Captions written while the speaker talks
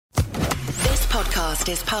podcast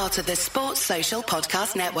is part of the Sports Social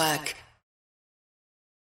Podcast Network.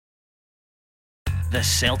 The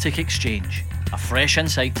Celtic Exchange, a fresh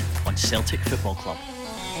insight on Celtic Football Club.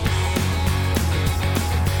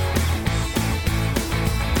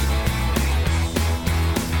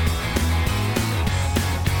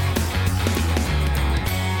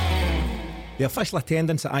 The official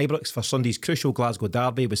attendance at Ibrox for Sunday's crucial Glasgow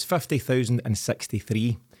derby was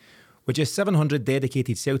 50,063. With just 700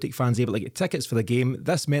 dedicated Celtic fans able to get tickets for the game,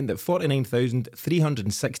 this meant that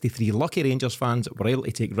 49,363 lucky Rangers fans were able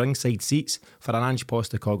to take ringside seats for an Ange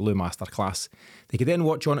Postecoglou masterclass. They could then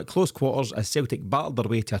watch on at close quarters as Celtic battled their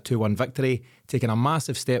way to a 2-1 victory, taking a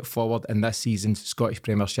massive step forward in this season's Scottish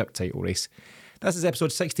Premiership title race. This is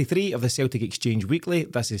episode 63 of the Celtic Exchange Weekly.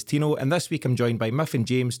 This is Tino, and this week I'm joined by Miff and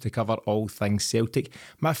James to cover all things Celtic.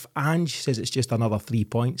 Miff, Ange says it's just another 3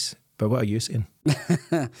 points, but what are you saying?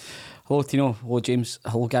 Hello Tino, hello James,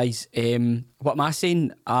 hello guys. What am I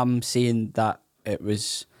saying? I'm saying that it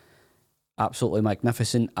was absolutely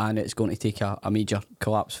magnificent and it's going to take a major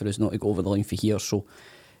collapse for us not to go over the line for here. So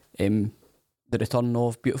the return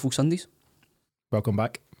of beautiful Sundays. Welcome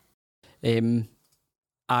back.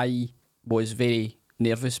 I was very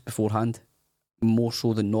nervous beforehand, more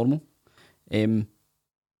so than normal.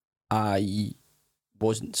 I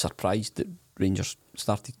wasn't surprised that Rangers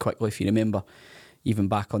started quickly. If you remember, even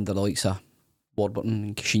back under the likes of Warburton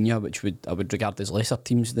and Kashinya, which I would regard as lesser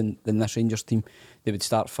teams than this Rangers team, they would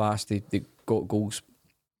start fast. They got goals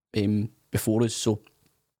before us, so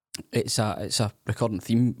it's a recurrent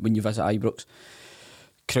theme when you visit Ibrox.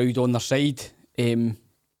 Crowd on their side, and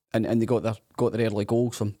they got their early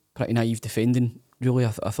goal. Some pretty naive defending, really.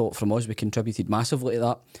 I thought from us we contributed massively to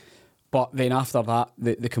that. But then after that,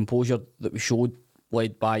 the composure that we showed,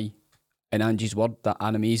 led by, in Ange's word,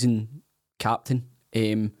 an amazing captain,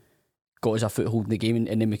 got us a foothold in the game,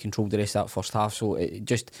 and then we controlled the rest of that first half. So it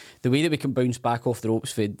just, the way that we can bounce back off the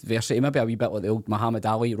ropes for adversity, maybe a wee bit like the old Muhammad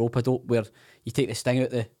Ali rope-a-dope, where you take the sting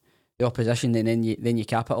out the opposition and then you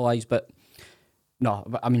capitalise. But no,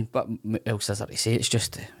 I mean, what else is there to say? It's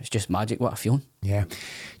just magic. What a feeling. Yeah.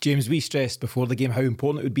 James, we stressed before the game how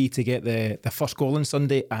important it would be to get the first goal on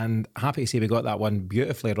Sunday, and happy to say we got that one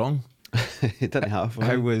beautifully wrong. It didn't happen.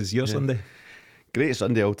 How was your Sunday? Great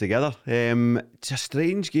Sunday altogether. It's a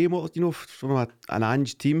strange game, from an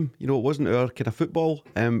Ange team. It wasn't our kind of football.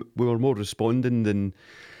 We were more responding than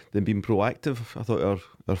being proactive. I thought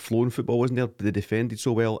our flow in football wasn't there, but they defended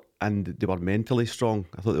so well and they were mentally strong.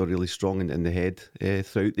 I thought they were really strong in the head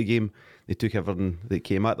throughout the game. They took everything that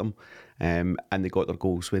came at them, and they got their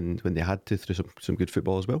goals when they had to, through some good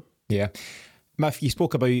football as well. Yeah. Miff, you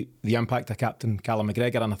spoke about the impact of Captain Callum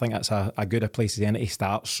McGregor, and I think that's a good a place as any to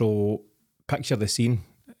start. So picture the scene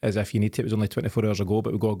as if you need to. It was only 24 hours ago,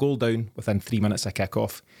 but we got a goal down within 3 minutes of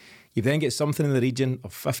kick-off. You then get something in the region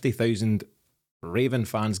of 50,000 raving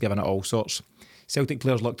fans giving it all sorts. Celtic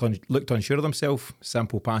players looked unsure of themselves,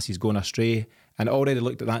 simple passes going astray, and it already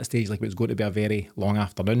looked at that stage like it was going to be a very long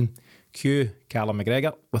afternoon. Cue Callum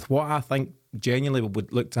McGregor with what I think genuinely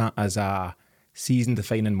would looked at as a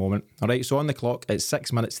season-defining moment. Alright, so on the clock, it's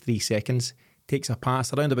 6 minutes 3 seconds, takes a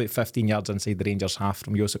pass around about 15 yards inside the Rangers half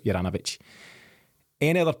from Josip Juranovic.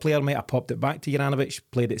 Any other player might have popped it back to Juranovic,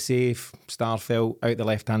 played it safe, Starfelt out the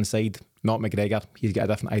left-hand side. Not McGregor, he's got a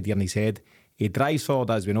different idea in his head. He drives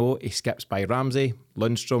forward, as we know, he skips by Ramsey,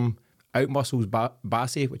 Lundstrom, outmuscles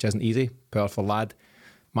Bassey, which isn't easy, powerful lad,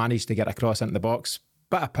 managed to get across into the box,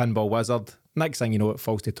 bit of pinball wizard, next thing you know it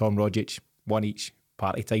falls to Tom Rogic, one each,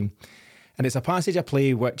 party time. And it's a passage of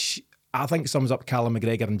play which I think sums up Callum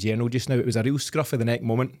McGregor in general just now. It was a real scruff of the neck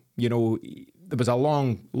moment. There was a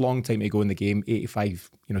long time to go in the game, 85,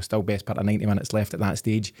 still best part of 90 minutes left at that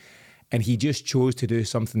stage. And he just chose to do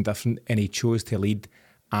something different and he chose to lead.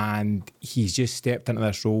 And he's just stepped into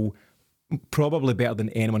this role probably better than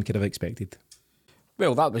anyone could have expected.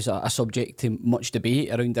 Well, that was a subject to much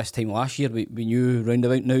debate around this time last year. We knew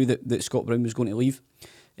roundabout now that Scott Brown was going to leave.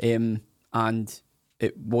 And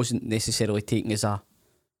it wasn't necessarily taken as a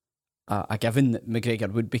given that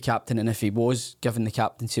McGregor would be captain, and if he was given the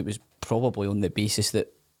captaincy, it was probably on the basis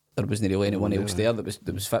that there wasn't really anyone else there that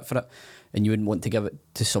was fit for it, and you wouldn't want to give it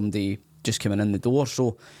to somebody just coming in the door.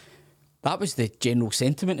 So that was the general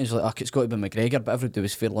sentiment. It's like, it's got to be McGregor, but everybody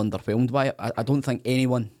was fairly underwhelmed by it. I don't think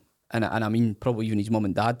anyone, and I mean probably even his mum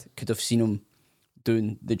and dad, could have seen him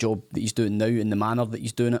doing the job that he's doing now in the manner that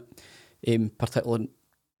he's doing it. Particularly,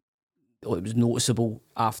 it was noticeable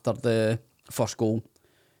after the first goal.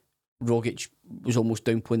 Rogic was almost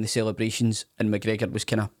downplaying the celebrations, and McGregor was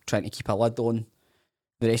kind of trying to keep a lid on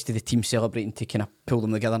the rest of the team celebrating to kind of pull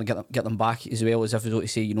them together and get them back, as well as if as though to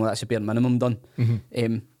say, that's a bare minimum done.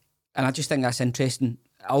 Mm-hmm. And I just think that's interesting.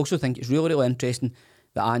 I also think it's really, really interesting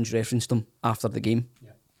that Ange referenced him after the game.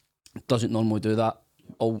 Yeah. Doesn't normally do that.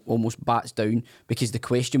 Almost bats down, because the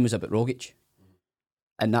question was about Rogic.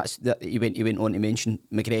 And he went on to mention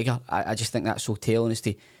McGregor. I just think that's so telling as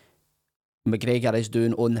to McGregor is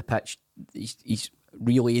doing on the pitch. He's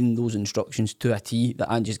relaying those instructions to a T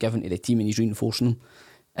that Ange has given to the team, and he's reinforcing them.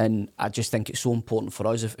 And I just think it's so important for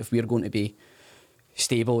us if we're going to be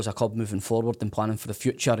stable as a club moving forward and planning for the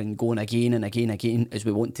future and going again and again and again as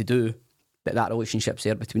we want to do, that relationship's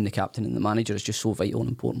there between the captain and the manager is just so vital and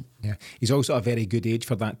important. Yeah, he's also at a very good age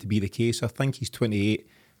for that to be the case. I think he's 28,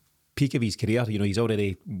 peak of his career. You know, he's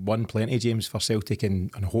already won plenty, James, for Celtic, and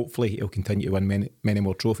hopefully he'll continue to win many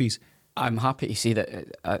more trophies. I'm happy to say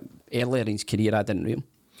that earlier in his career I didn't rate him.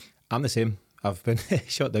 I'm the same. I've been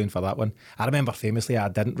shot down for that one. I remember famously I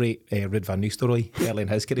didn't rate Ruud van Nistelrooy early in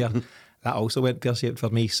his career. That also went pear-shaped for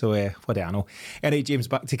me, so what do I know? Anyway, James,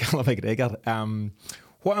 back to Callum McGregor.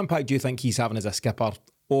 What impact do you think he's having as a skipper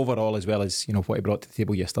overall, as well as, you know, what he brought to the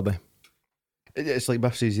table yesterday? It's like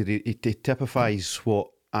Biff says, he typifies what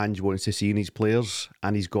Ange wants to see in his players,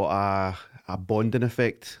 and he's got a bonding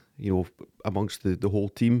effect, you know, amongst the whole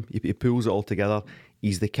team. He pulls it all together.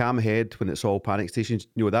 He's the calm head when it's all panic stations.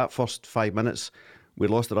 You know, that first 5 minutes, we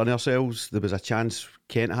lost it on ourselves. There was a chance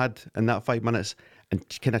Kent had in that 5 minutes and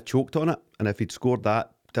kind of choked on it. And if he'd scored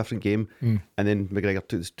that, different game. And then McGregor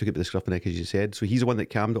took it to the scruff of the neck, as you said. So he's the one that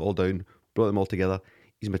calmed it all down, brought them all together.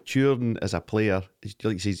 He's maturing as a player.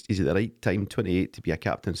 He's at the right time, 28, to be a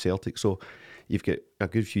captain Celtic. So you've got a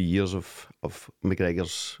good few years of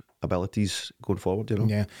McGregor's abilities going forward, you know.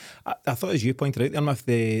 Yeah, I thought, as you pointed out there, Miff,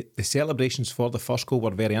 the celebrations for the first goal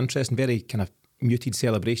were very interesting, very kind of muted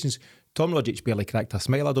celebrations. Tom Rogic barely cracked a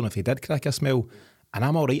smile. I don't know if he did crack a smile, and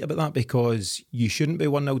I'm all right about that, because you shouldn't be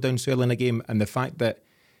 1-0 down so early in a game. And the fact that,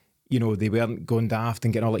 you know, they weren't going daft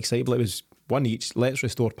and getting all excited, it was one each. Let's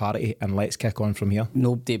restore parity and let's kick on from here.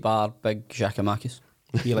 Nobody bar big Giacomakis.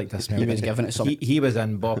 He liked a smile. He was giving it some. He was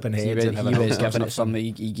in bopping heads. He was giving it some.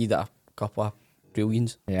 He gave it a couple of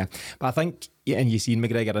brilliance. Yeah, but I think, and you seen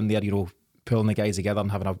McGregor in there, you know, pulling the guys together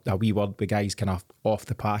and having a wee word with guys kind of off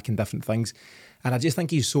the pack and different things. And I just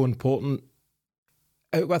think he's so important.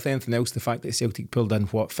 Out with anything else, the fact that Celtic pulled in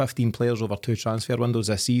 15 players over 2 transfer windows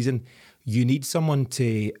this season, you need someone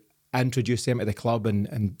to introduce them to the club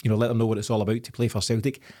and you know, let them know what it's all about to play for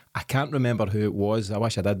Celtic. I can't remember who it was. I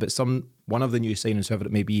wish I did, but one of the new signings, whoever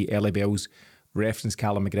it may be, Ellie Bells, referenced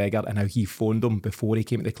Callum McGregor and how he phoned him before he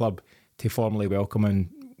came to the club to formally welcome him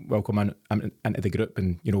into the group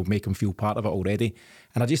and, you know, make him feel part of it already.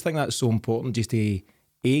 And I just think that's so important, just to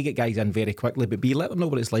A, get guys in very quickly, but B, let them know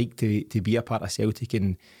what it's like to be a part of Celtic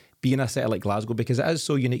and be in a city like Glasgow, because it is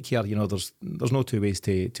so unique here. You know, there's no two ways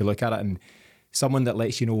to look at it, and someone that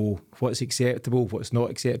lets you know what's acceptable, what's not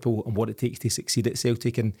acceptable, and what it takes to succeed at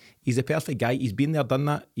Celtic. And he's the perfect guy. He's been there, done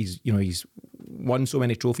that. He's won so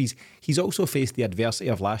many trophies. He's also faced the adversity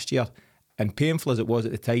of last year, and painful as it was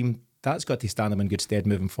at the time, that's got to stand him in good stead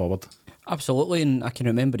moving forward. Absolutely, and I can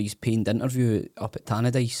remember his pained interview up at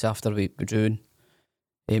Tannadice after we drew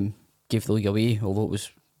and gave the league away, although it was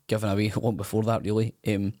given away long before that, really.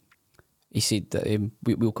 He said that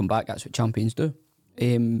we'll come back, that's what champions do.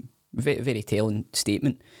 Very, very telling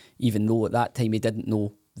statement, even though at that time he didn't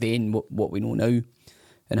know then what we know now,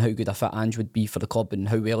 and how good a fit Ange would be for the club and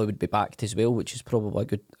how well he would be backed as well, which is probably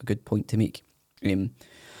a good point to make.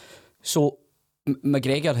 So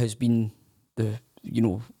McGregor has been the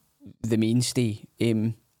mainstay,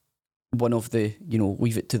 one of the,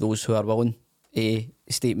 leave it to those who are willing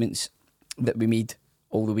statements that we made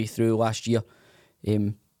all the way through last year.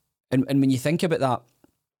 And when you think about that,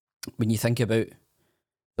 when you think about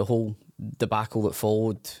the whole debacle that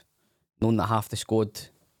followed, knowing that half the squad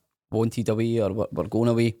wanted away or were going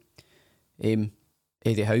away,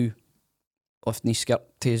 Eddie Howe lifting his skirt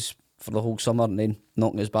to us for the whole summer and then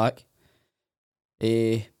knocking us back.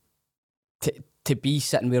 To be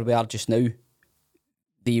sitting where we are just now,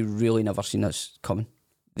 they really never seen us coming.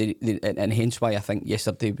 And hence why I think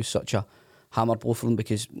yesterday was such a hammer blow for them,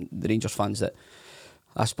 because the Rangers fans that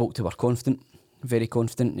I spoke to were confident, very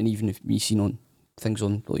confident, and even if you seen on things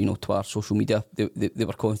on Twitter, social media, they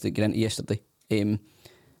were confident going into yesterday. And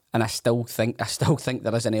I still think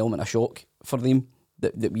there is an element of shock for them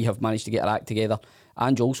that we have managed to get our act together.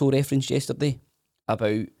 And also referenced yesterday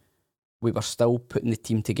about we were still putting the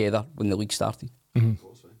team together when the league started.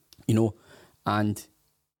 Mm-hmm. And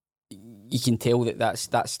you can tell that's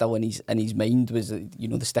still in his mind, was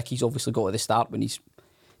the stick he's obviously got at the start when he's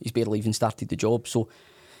barely even started the job. So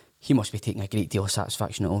he must be taking a great deal of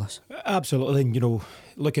satisfaction at all this. Absolutely. And, you know,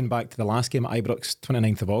 looking back to the last game at Ibrox,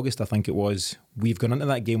 29th of August, I think it was, we've gone into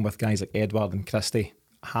that game with guys like Edward and Christie,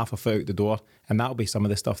 half a foot out the door, and that'll be some of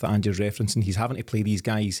the stuff that Andrew's referencing. He's having to play these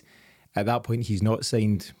guys. At that point, he's not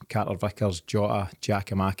signed Carter-Vickers, Jota,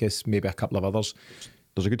 Giacomakis, maybe a couple of others.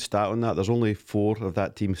 There's a good stat on that. There's only 4 of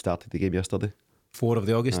that team started the game yesterday. 4 of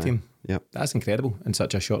the August team. Yeah, that's incredible in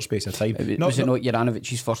such a short space of time. Was it not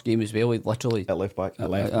Juranovic's first game as well? Literally at left back. At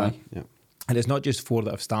left back. Yeah. And it's not just 4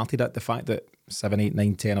 that have started it. The fact that 7, 8,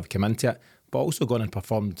 9, 10 have come into it, but also gone and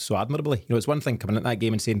performed so admirably. You know, it's one thing coming into that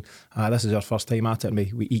game and saying, this is our first time at it,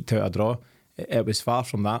 and we eked out a draw. It was far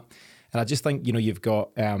from that. And I just think, you know, you've got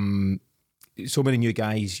so many new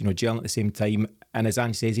guys, you know, gelling at the same time. And as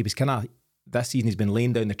Ange says, he was kind of, this season he's been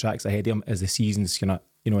laying down the tracks ahead of him as the season's kind of,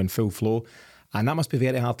 you know, in full flow. And that must be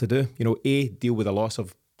very hard to do. You know, deal with the loss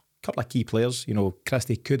of a couple of key players. You know,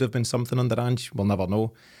 Christie could have been something under Ange. We'll never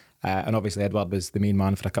know. And obviously Edward was the main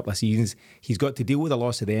man for a couple of seasons. He's got to deal with the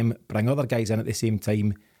loss of them, bring other guys in at the same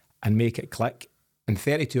time and make it click. And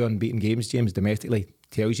 32 unbeaten games, James, domestically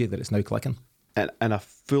tells you that it's now clicking. And a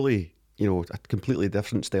fully, you know, a completely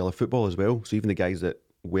different style of football as well. So even the guys that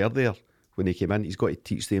were there when they came in, he's got to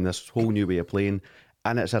teach them this whole new way of playing.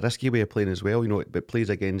 And it's a risky way of playing as well. You know, it plays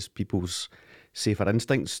against people's safer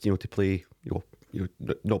instincts, you know, to play, you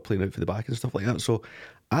know, not playing out for the back and stuff like that. So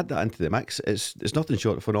add that into the mix. It's nothing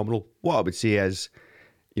short of phenomenal. What I would say is,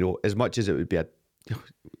 you know, as much as it would be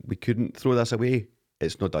we couldn't throw this away,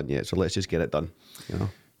 it's not done yet. So let's just get it done. You know.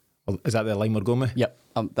 Well, is that the line we're going with? Yep,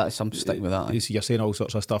 I'm sticking with that. You're saying all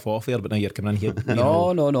sorts of stuff off there, but now you're coming in here.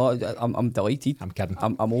 No. I'm delighted. I'm kidding.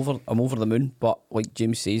 I'm over the moon. But like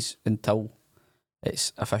James says, until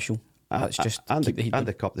it's official. That's just and keep the heat down.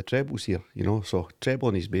 the cup, the trebles here, you know. So treble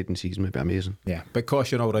in his maiden season would be amazing. Yeah, but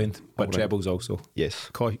caution all round. But trebles also. Yes,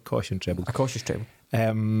 caution trebles. A cautious treble.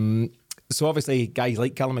 So obviously, guys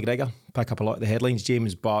like Callum McGregor pick up a lot of the headlines,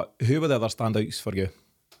 James. But who were the other standouts for you?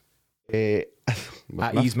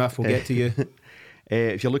 At Easmith, we'll get to you.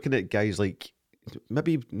 If you're looking at guys like,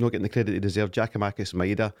 maybe not getting the credit they deserve, Giacomakis,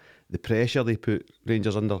 Maeda, the pressure they put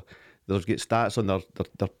Rangers under. They've got stats on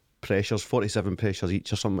their pressures, 47 pressures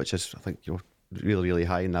each or something, which is, I think, you know, really, really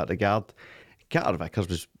high in that regard.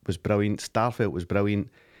 Carter-Vickers was brilliant. Starfelt was brilliant.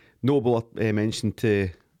 Noble mentioned to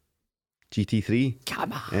GT3.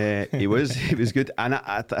 Come on. He was good. And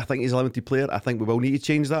I think he's a limited player. I think we will need to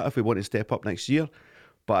change that if we want to step up next year.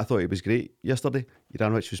 But I thought he was great yesterday.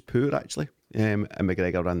 Juranovic was poor, actually. And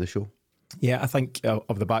McGregor ran the show. Yeah, I think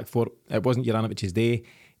of the back four, it wasn't Juranovic's day.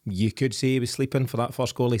 You could say he was sleeping for that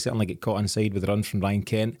first goal. He certainly got caught inside with the run from Ryan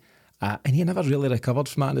Kent. And he never really recovered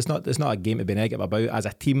from that. And it's not a game to be negative about. As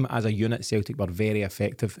a team, as a unit, Celtic were very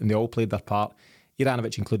effective and they all played their part.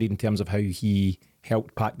 Juranovic included in terms of how he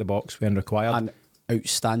helped pack the box when required. And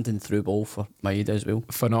outstanding through ball for Maeda as well.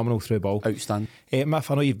 Phenomenal through ball. Outstanding. Miff,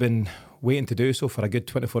 I know you've been waiting to do so for a good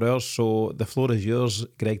 24 hours, so the floor is yours.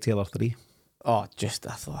 Greg Taylor 3. Oh, I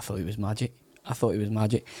thought it was magic.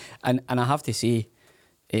 And I have to say,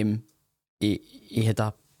 he had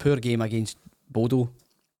a poor game against Bodo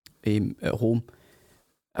at home.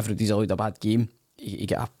 Everybody's allowed a bad game. He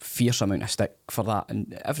got a fierce amount of stick for that,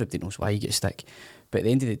 and everybody knows why he gets stick. But at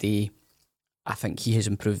the end of the day, I think he has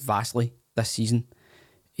improved vastly this season.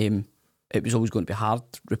 It was always going to be hard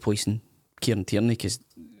replacing Kieran Tierney because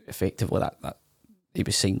effectively that he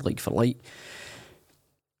was signed like for like.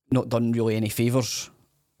 Not done really any favours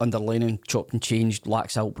under Lennon, chopped and changed,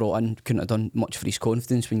 Laxalt brought in, couldn't have done much for his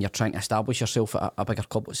confidence when you're trying to establish yourself at a bigger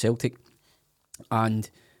club like Celtic. And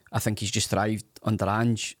I think he's just thrived under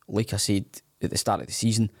Ange. Like I said at the start of the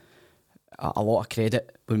season, a lot of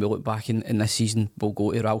credit when we look back in this season will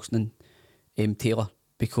go to Ralston and Taylor,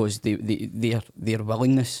 because their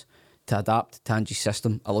willingness to adapt to Ange's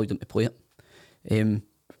system allowed them to play it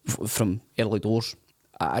from early doors.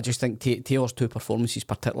 I just think Taylor's 2 performances,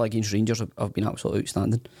 particularly against Rangers, have been absolutely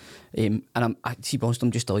outstanding. And I'm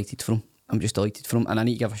just delighted for him. And I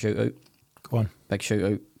need to give a shout out. Go on. Big shout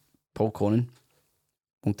out. Paul Connon,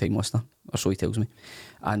 long time listener, or so he tells me.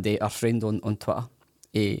 And our friend on Twitter,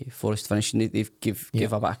 Forest Finishing, they've give a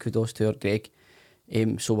bit of kudos to our Greg.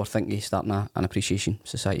 So we're thinking of starting an appreciation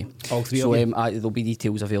society. All 3 of you? There'll be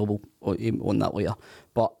details available on that later.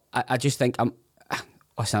 But I just think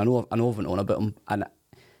listen, I know I've went on about him, and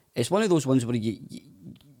it's one of those ones where you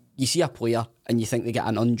see a player and you think they get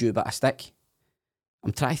an undue bit of stick.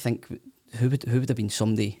 I'm trying to think who would have been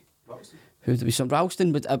somebody. Who would have been some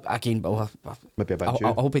Ralston? But again, maybe a bit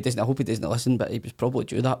I hope he doesn't listen. But he was probably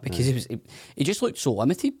due that because he just looked so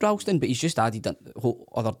limited, Ralston. But he's just added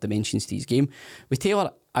other dimensions to his game. With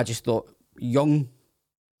Taylor, I just thought young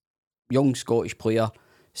Scottish player,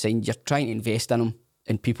 signed, you're trying to invest in him,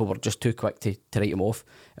 and people were just too quick to write him off.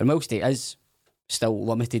 And whilst he is still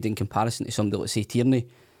limited in comparison to somebody like, say, Tierney,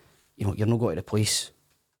 you know, you're not going to replace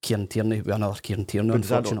Kieran Tierney with another Kieran Tierney,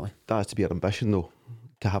 unfortunately. That has to be our ambition, though,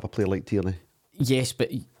 to have a player like Tierney. Yes,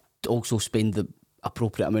 but also spend the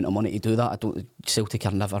appropriate amount of money to do that. I don't. Celtic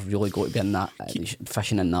are never really going to be in that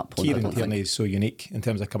fishing in that pond. Kieran Tierney is so unique in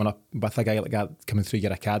terms of coming up with a guy like that coming through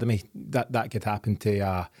your academy. That could happen to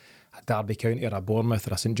a Derby County or a Bournemouth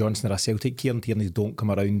or a St Johnstone or a Celtic. Kieran Tierneys don't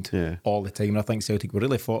come around all the time, and I think Celtic were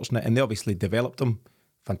really fortunate, and they obviously developed him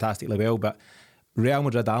fantastically well. But Real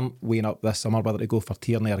Madrid aren't weighing up this summer whether to go for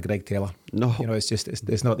Tierney or Greg Taylor. No, you know, it's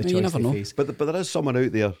not the choice they face. But there is someone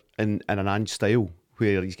out there in an Ange style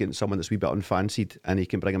where he's getting someone that's a wee bit unfancied and he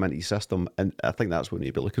can bring him into his system, and I think that's what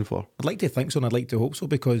we'd be looking for. I'd like to think so, and I'd like to hope so,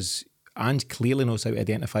 because Ange clearly knows how to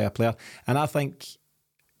identify a player, and I think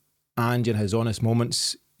Ange, in his honest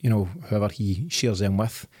moments, you know, whoever he shares them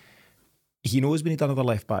with, he knows we need another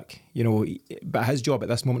left back, you know, but his job at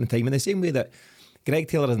this moment in time, in the same way that Greg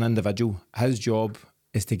Taylor is an individual, his job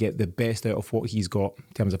is to get the best out of what he's got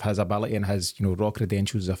in terms of his ability and his, you know, raw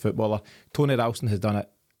credentials as a footballer. Tony Ralston has done it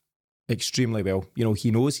extremely well. You know,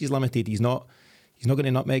 he knows he's limited. He's not going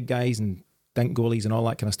to nutmeg guys and dink goalies and all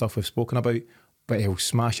that kind of stuff we've spoken about, but he'll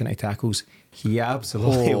smash into tackles. He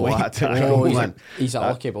absolutely he's a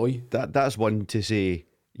lucky boy. That's one to say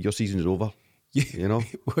your season's over. You know,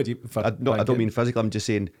 I don't mean physical. I'm just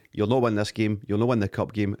saying you'll not win this game, you'll not win the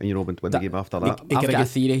cup game, and you'll not win the game after that. I've got a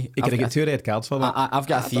theory. He could get 2 red cards for that. I've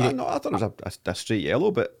got a theory. I thought it was a straight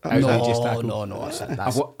yellow, but no.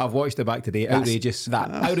 I've watched it back today. Outrageous,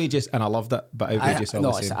 outrageous, and I loved it. But outrageous,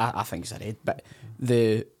 I think it's a red. But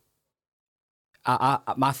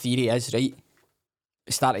my theory is right.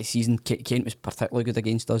 Start of the season, Kent was particularly good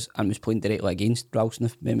against us and was playing directly against Ralston,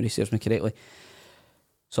 if memory serves me correctly.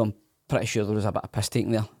 So I'm pretty sure there was a bit of piss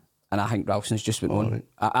taking there, and I think Ralston's just went on.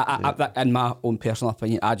 Right. In my own personal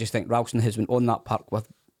opinion, I just think Ralston has went on that park with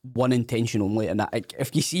one intention only, and that,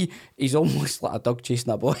 if you see, he's almost like a dog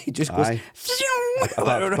chasing a ball. He just goes.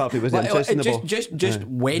 Just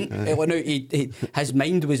went. His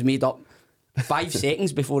mind was made up 5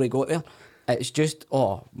 seconds before he got there. It's just,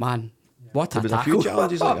 oh man, what a tackle! A few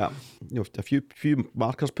challenges like that. You know, a few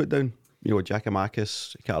markers put down. You know,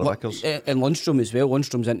 Giakoumakis, Carter-Vickers. And Lundstrom as well.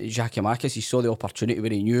 Lundstrom's into Giakoumakis. He saw the opportunity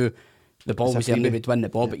where he knew the ball was there and he would win the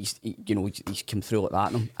ball, but he's come through like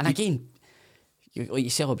that. And again, you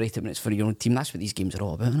celebrate it when it's for your own team. That's what these games are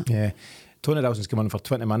all about, isn't it? Yeah. Tony Ralston's come on for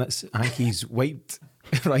 20 minutes. I think he's wiped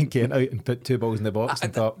Ryan Kent out and put 2 balls in the box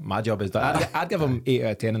and thought, my job is done. I'd give him 8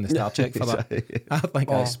 out of 10 in the star check for that. I think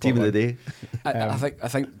that's team of the day. I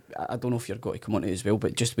think I don't know if you're going to come on to it as well,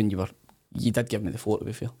 but just when you did give me the floor, to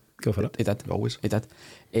be fair. Go for it. He did. Always. He did.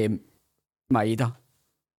 Maeda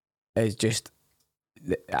is just...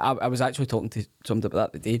 I was actually talking to somebody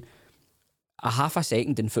about that today. A half a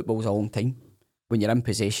second in football is a long time. When you're in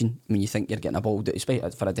possession, when you think you're getting a ball,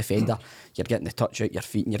 especially for a defender, you're getting the touch out your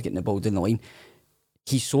feet and you're getting the ball down the line.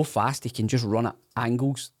 He's so fast, he can just run at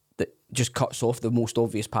angles that just cuts off the most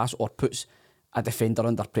obvious pass or puts a defender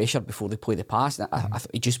under pressure before they play the pass. I thought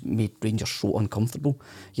he just made Rangers so uncomfortable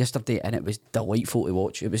yesterday, and it was delightful to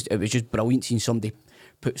watch. It was just brilliant seeing somebody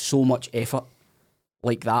put so much effort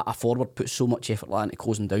like that, a forward put so much effort like that into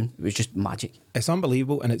closing down. It was just magic. It's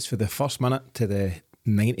unbelievable, and it's for the first minute to the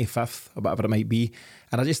 95th or whatever it might be.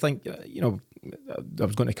 And I just think, you know, I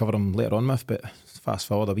was going to cover him later on, Miff, but fast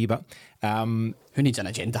forward a wee bit. Who needs an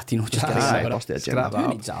agenda, Tino? Just get the agenda. Who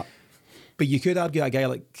needs that? But you could argue a guy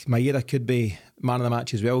like Maeda could be man of the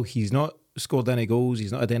match as well. He's not scored any goals,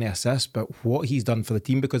 he's not had any assists, but what he's done for the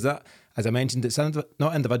team, because that, as I mentioned, it's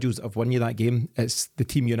not individuals that have won you that game, it's the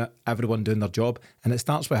team unit, everyone doing their job, and it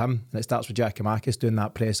starts with him, and it starts with Giakoumakis doing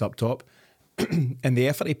that press up top, and the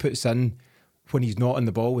effort he puts in when he's not on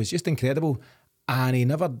the ball is just incredible, and he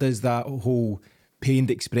never does that whole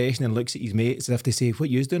pained expression and looks at his mates as if to say, what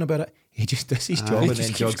are you doing about it? He just does his job and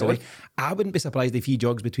then jogs away. I wouldn't be surprised if he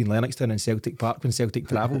jogs between Lennoxtown and Celtic Park when Celtic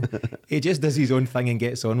travel. He just does his own thing and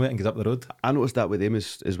gets on with it and goes up the road. I noticed that with them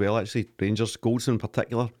as well, actually. Rangers, Goldson in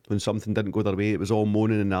particular, when something didn't go their way, it was all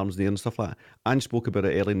moaning and arms in the air and stuff like that. Ange spoke about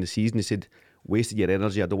it early in the season. He said, wasted your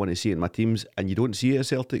energy, I don't want to see it in my teams, and you don't see it at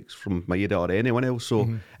Celtic from Maeda or anyone else, so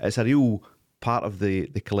it's a real part of the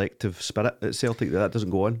collective spirit at Celtic that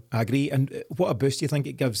doesn't go on. I agree. And what a boost do you think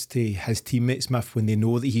it gives to his teammates, Smith, when they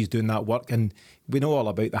know that he's doing that work? And we know all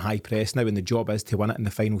about the high press now, and the job is to win it in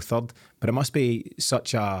the final third, but it must be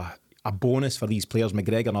such a bonus for these players,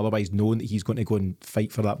 McGregor and otherwise, knowing that he's going to go and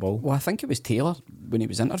fight for that ball. Well, I think it was Taylor, when he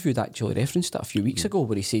was interviewed, actually referenced it a few weeks ago,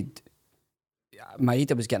 where he said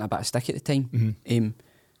Maeda was getting a bit of stick at the time,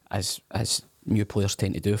 as new players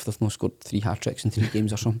tend to do if they've not scored 3 hat-tricks in 3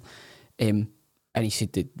 games or something. And he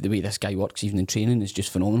said the way this guy works even in training is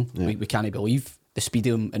just phenomenal. We can't believe the speed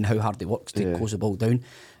of him and how hard he works to close the ball down.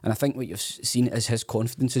 And I think what you've seen is his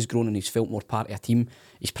confidence has grown and he's felt more part of a team.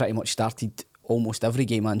 He's pretty much started almost every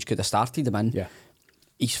game Ange could have started him in.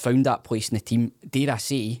 He's found that place in the team, dare I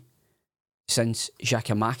say, since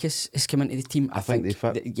Giakoumakis has come into the team. I think they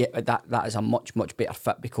fit. That is a much, much better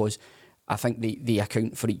fit, because I think they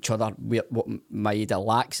account for each other. What Maeda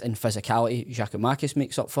lacks in physicality, Giakoumakis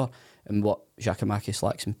makes up for, and what Giakoumakis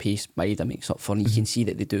lacks in pace, Maeda makes up for. And you can see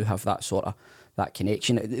that they do have that sort of that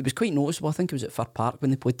connection. It was quite noticeable. I think it was at Fir Park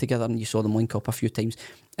when they played together, and you saw them link up a few times,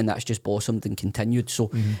 and that's just blossomed and continued.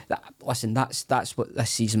 So, that's what this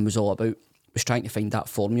season was all about. Was trying to find that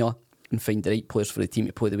formula and find the right players for the team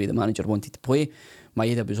to play the way the manager wanted to play.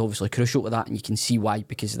 Maeda was obviously crucial to that, and you can see why,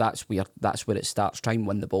 because that's where it starts. Try and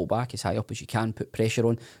win the ball back as high up as you can, put pressure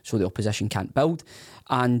on so the opposition can't build.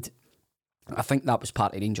 And I think that was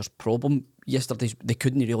part of Rangers' problem yesterday. They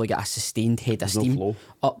couldn't really get a sustained head of steam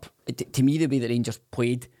up. To me, the way the Rangers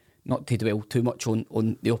played, not to dwell too much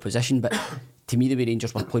on the opposition, but to me the way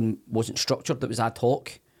Rangers were playing wasn't structured. It was ad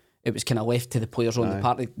hoc. It was kind of left to the players on the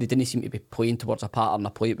part. They didn't seem to be playing towards a pattern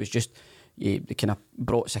of play. It was just they kind of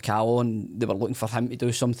brought Sakala on. They were looking for him to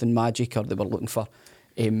do something magic, or they were looking for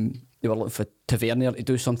Tavernier to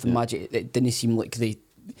do something magic. It didn't seem like they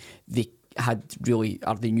had really,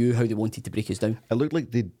 or they knew how they wanted to break us down. It looked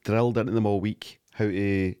like they drilled into them all week how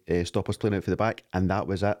to stop us playing out for the back, and that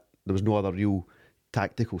was it. There was no other real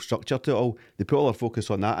tactical structure to it all. They put all their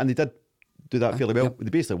focus on that, and they did do that fairly well.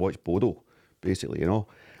 They basically watched Bodo, basically,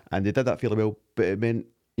 and they did that fairly well, but it meant,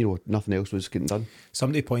 nothing else was getting done.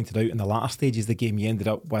 Somebody pointed out in the latter stages of the game, you ended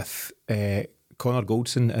up with Connor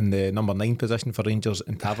Goldson in the number 9 position for Rangers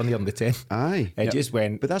and Tavernier in the 10. Aye. It just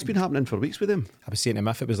went. But that's been happening for weeks with him. I was saying to him,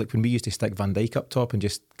 if it was like when we used to stick Van Dijk up top and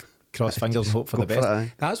just cross fingers and hope for the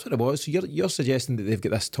best. That's what it was. So you're suggesting that they've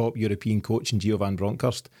got this top European coach in Gio van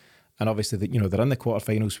Bronckhorst, and obviously that they're in the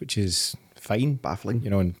quarterfinals, which is fine, baffling,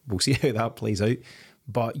 and we'll see how that plays out.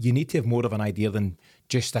 But you need to have more of an idea than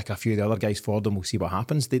just stick a few of the other guys forward and we'll see what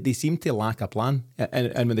happens. They seem to lack a plan.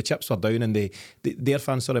 And when the chips were down and their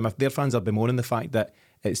fans are bemoaning the fact that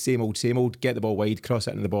it's same old, get the ball wide, cross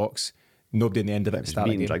it into the box, nobody in the end of it. It's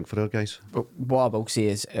meat and drink for our guys. But what I will say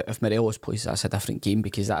is, if Morelos plays, that's a different game,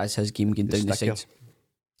 because that is his game going down the sides.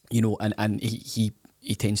 And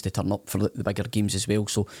he tends to turn up for the bigger games as well.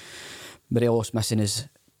 So Morelos missing is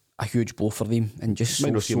a huge blow for them, and just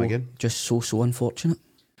so unfortunate.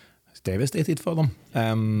 It's devastated for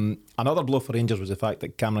them. Another blow for Rangers was the fact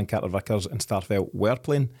that Cameron Carter-Vickers and Starfelt were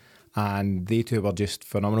playing, and they two were just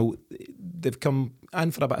phenomenal. They've come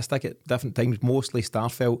in for a bit of stick at different times, mostly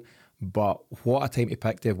Starfelt, but what a time to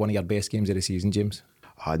pick to have one of your best games of the season, James.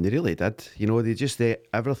 And they really did. They just ate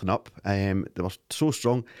everything up. They were so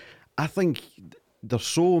strong. I think they're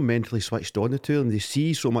so mentally switched on, the two, and they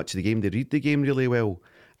see so much of the game. They read the game really well,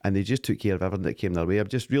 and they just took care of everything that came their way. I'm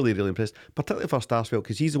just really, really impressed, particularly for Starsfeld,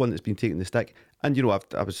 because he's the one that's been taking the stick. And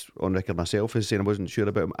I was on record myself as saying I wasn't sure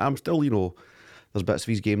about him. I'm still, there's bits of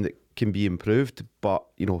his game that can be improved, but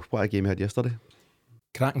what a game he had yesterday.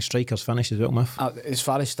 Cracking strikers finish as well, Miff. As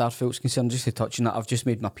far as Starfelt's concerned, just to touch on that, I've just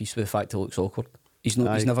made my peace with the fact he looks awkward. He's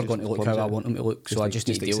never going to look how I want him to look, so I just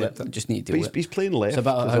need to deal with it. He's playing left. It's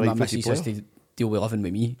about how my missus has to deal with living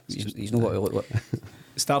with me. He's not got to look like.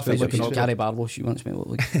 Starfelt looking awkward. Gary Barlow, she wants me to look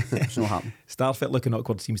like. It's not happening. Starfelt looking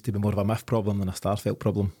awkward seems to be more of a Miff problem than a Starfelt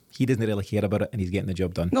problem. He doesn't really care about it, and he's getting the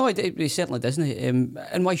job done. No, he certainly doesn't.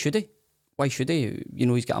 And why should he? Why should he?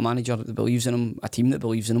 He's got a manager that believes in him, a team that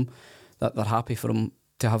believes in him, that they're happy for him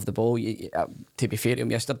to have the ball. To be fair to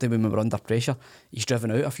him, yesterday when we were under pressure, he's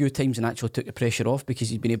driven out a few times and actually took the pressure off, because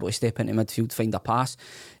he's been able to step into midfield, find a pass.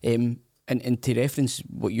 And to reference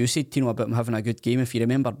what you said, Tino, about him having a good game, if you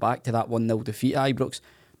remember back to that 1-0 defeat at Ibrox,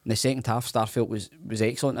 in the second half, Starfelt was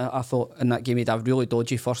excellent. I thought in that game he had a really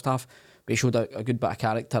dodgy first half, but he showed a good bit of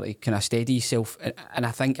character to kind of steady himself. And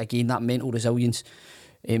I think, again, that mental resilience,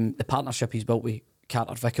 the partnership he's built with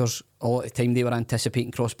Carter-Vickers, a lot of the time they were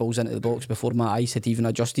anticipating cross balls into the box before my eyes had even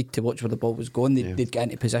adjusted to watch where the ball was going. They'd get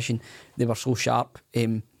into position. They were so sharp.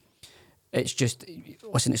 It's just,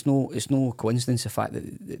 listen, it's no coincidence the fact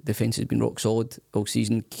that the defence has been rock solid all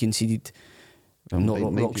season, conceded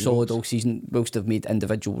not rock solid all season, whilst they've made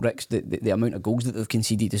individual ricks. The amount of goals that they've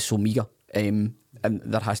conceded is so meagre, and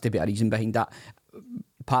there has to be a reason behind that,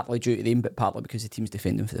 partly due to them, but partly because the team's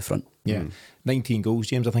defending for the front. 19 goals,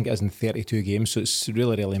 James, I think it is in 32 games, so it's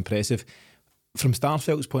really, really impressive. From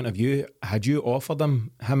Starfelt's point of view, had you offered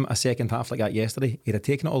him a second half like that yesterday, he'd have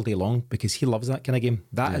taken it all day long because he loves that kind of game.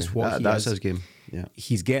 That's his game. Yeah,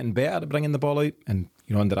 he's getting better at bringing the ball out, and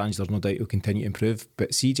under Ange, there's no doubt he'll continue to improve.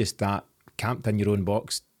 But see, just that camped in your own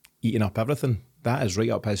box, eating up everything, that is right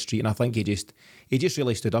up his street. And I think he just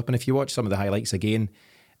really stood up. And if you watch some of the highlights again,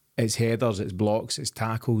 it's headers, it's blocks, it's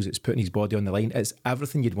tackles, it's putting his body on the line. It's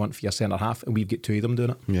everything you'd want for your centre half, and we've got two of them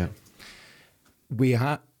doing it. Yeah, we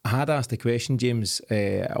had asked the question, James,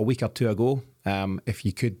 a week or two ago, if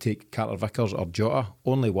you could take Carter-Vickers or Jota.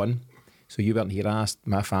 Only one. So you weren't here. Asked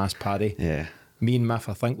Miff, asked Paddy. Yeah. Me and Miff,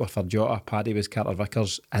 I think, were for Jota. Paddy was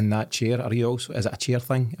Carter-Vickers in that chair. Are you also? Is it a chair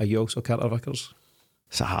thing? Are you also Carter-Vickers?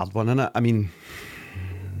 It's a hard one, isn't it? I mean,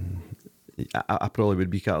 I probably would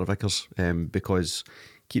be Carter-Vickers because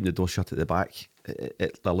keeping the door shut at the back,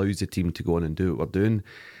 it allows the team to go on and do what we're doing.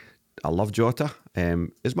 I love Jota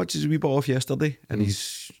as much as we bought off yesterday, and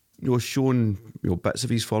he's shown bits of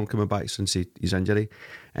his form coming back since his injury.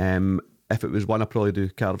 If it was one, I'd probably do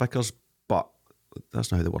Carter-Vickers, but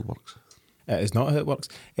that's not how the world works. It is not how it works.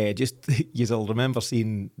 You'll remember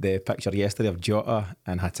seeing the picture yesterday of Jota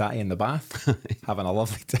and Hatate in the bath having a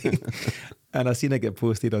lovely time. And I seen it get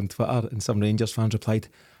posted on Twitter, and some Rangers fans replied,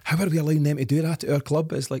 "How are we allowing them to do that at our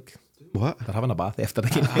club?" It's like, what? They're having a bath after the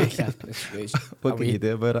game. What can you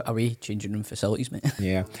do about it? Away changing room facilities, mate.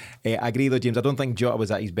 Yeah. I agree though, James. I don't think Jota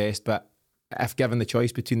was at his best, but if given the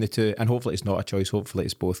choice between the two, and hopefully it's not a choice, hopefully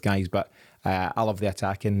it's both guys, but I love the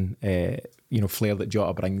attacking flair that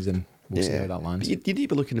Jota brings, and we'll see how that lands. You need to be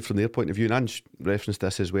looking from their point of view, and Ange referenced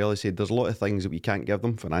this as well. He said there's a lot of things that we can't give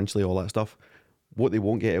them financially, all that stuff. What they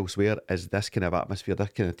won't get elsewhere is this kind of atmosphere, this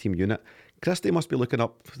kind of team unit. Christie must be looking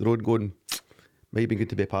up the road going, might be good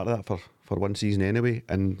to be a part of that for one season anyway.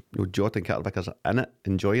 And Jota and Carter-Vickers are in it,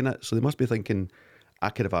 enjoying it. So they must be thinking, I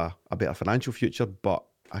could have a better financial future, but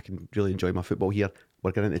I can really enjoy my football here.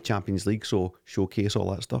 We're getting into the Champions League, so showcase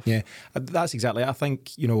all that stuff. Yeah, that's exactly it. I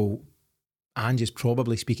think, Ange is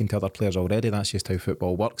probably speaking to other players already. That's just how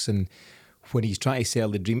football works. And when he's trying to sell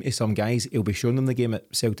the dream to some guys, he'll be showing them the game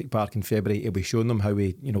at Celtic Park in February. He'll be showing them how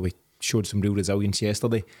we showed some real resilience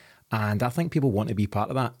yesterday. And I think people want to be part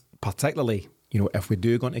of that, particularly, if we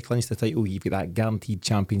do go on to clinch the title, you've got that guaranteed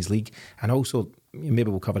Champions League. And also,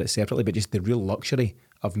 maybe we'll cover it separately, but just the real luxury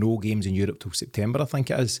of no games in Europe till September, I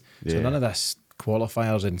think it is. Yeah. So none of this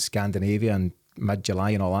qualifiers in Scandinavia and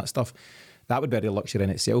mid-July and all that stuff. That would be a real luxury in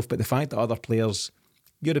itself. But the fact that other players,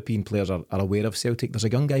 European players, are aware of Celtic. There's a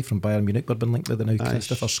young guy from Bayern Munich we've been linked with now,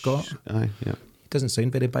 Christopher Scott. Yeah. He doesn't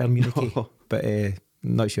sound very Bayern Munich, but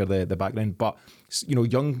not sure the background. But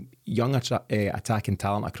young attacking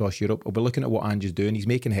talent across Europe. We'll be looking at what Ange is doing. He's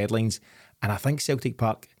making headlines, and I think Celtic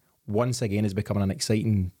Park once again is becoming an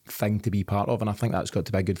exciting thing to be part of, and I think that's got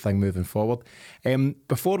to be a good thing moving forward.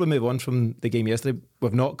 Before we move on from the game yesterday,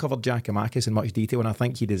 we've not covered Giakoumakis in much detail, and I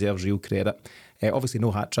think he deserves real credit. Obviously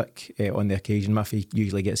no hat-trick on the occasion. Murphy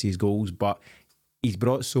usually gets his goals, but he's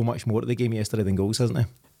brought so much more to the game yesterday than goals, hasn't he?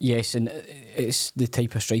 Yes, and it's the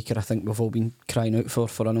type of striker I think we've all been crying out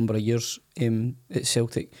for a number of years at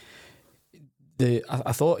Celtic.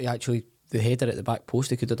 I thought he actually, the header at the back post,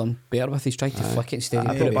 he could have done better with. He's tried to flick it instead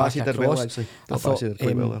of put it back across. I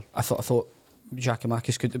thought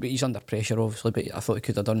Giakoumakis could, but he's under pressure obviously, but I thought he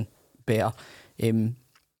could have done better.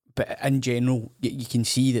 But in general, you can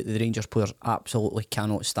see that the Rangers players absolutely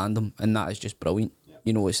cannot stand him, and that is just brilliant.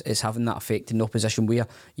 It's having that effect in the opposition where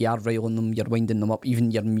you are riling them, you're winding them up, even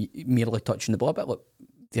you're merely touching the ball, a bit like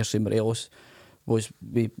Dirce Morelos was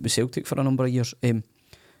with Celtic for a number of years. I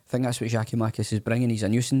think that's what Giakoumakis is bringing. He's a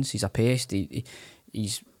nuisance, he's a pest,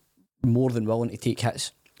 he's more than willing to take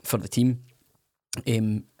hits for the team.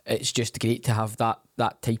 It's just great to have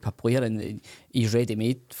that type of player, and he's ready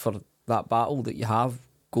made for that battle that you have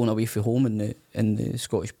going away from home in the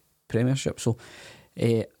Scottish Premiership. So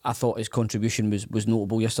I thought his contribution was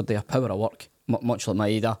notable yesterday. A power of work, much like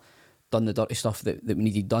Maeda, done the dirty stuff that we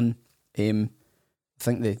needed done. I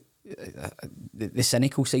think the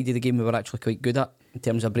cynical side of the game we were actually quite good at in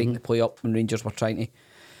terms of breaking the play up when Rangers were trying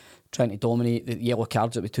to dominate. The yellow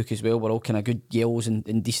cards that we took as well were all kind of good yellows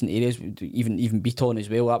in decent areas. Even Beaton as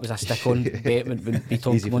well. That was a stick on bet when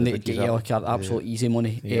Beaton came on, they'd get a yellow card. Absolute easy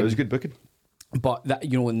money. It was good booking. But that,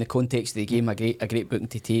 in the context of the game, a great booking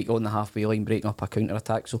to take on the halfway line, breaking up a counter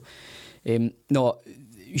attack. So no,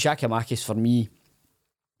 Giakoumakis for me,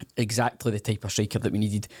 exactly the type of striker that we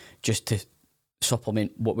needed just to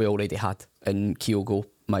supplement what we already had in Kyogo,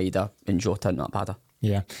 Maeda and Jota and Abada.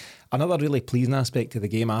 Yeah. Another really pleasing aspect of the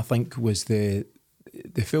game, I think, was the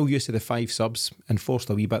full use of the 5 subs, enforced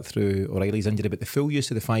a wee bit through O'Reilly's injury, but the full use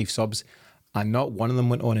of the 5 subs and not one of them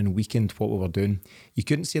went on and weakened what we were doing. You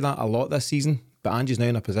couldn't say that a lot this season, but Ange's now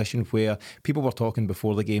in a position where people were talking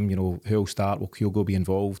before the game, who'll start, will Kyogo be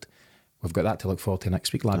involved? We've got that to look forward to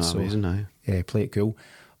next week, lads. Amazing, play it cool.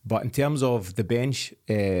 But in terms of the bench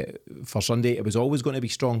for Sunday, it was always going to be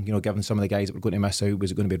strong, given some of the guys that were going to miss out.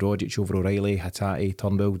 Was it going to be Rogic over O'Reilly, Hatate,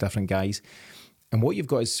 Turnbull, different guys? And what you've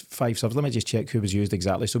got is 5 subs. Let me just check who was used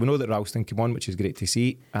exactly. So we know that Ralston came on, which is great to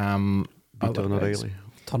see. Beaton O'Reilly.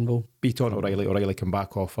 Turnbull. Beaton O'Reilly. O'Reilly come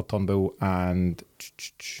back off for Turnbull and...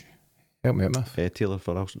 help me out, Miff. Taylor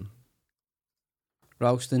for Ralston.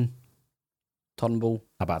 Ralston, Turnbull,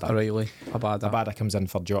 Abada. O'Reilly, Abada comes in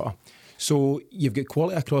for Jota. So you've got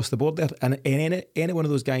quality across the board there, and any one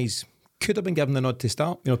of those guys could have been given the nod to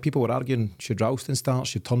start. People were arguing, should Ralston start?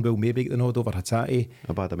 Should Turnbull maybe get the nod over Hatate?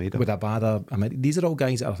 Abada. With Abada. These are all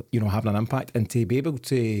guys that are having an impact, and to be able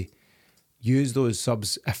to use those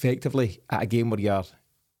subs effectively at a game where you're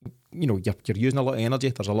using a lot of energy,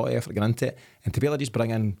 there's a lot of effort going into it, and to be able to just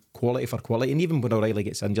bring in quality for quality, and even when O'Reilly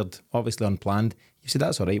gets injured, obviously unplanned, you said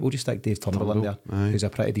that's all right, we'll just stick Dave Turnbull in there, who's a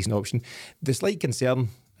pretty decent option. The slight concern,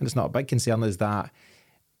 and it's not a big concern, is that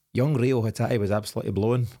young Rio Hatate was absolutely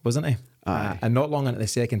blowing, wasn't he? And not long into the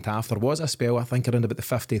second half, there was a spell, I think around about the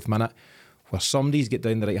 50th minute, where somebody's get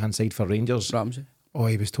down the right hand side for Rangers. Ramsey. Oh,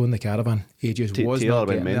 he was towing the caravan. He just was Taylor not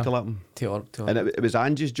went getting mental there. at him. Taylor. And it was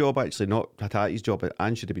Ange's job, actually, not Hatate's job.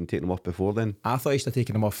 Ange should have been taking him off before then. I thought he should have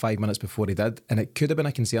taken him off 5 minutes before he did, and it could have been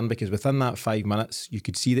a concern because within that 5 minutes you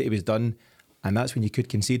could see that he was done, and that's when you could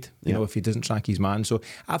concede, you know, if he doesn't track his man. So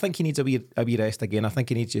I think he needs a wee rest again. I think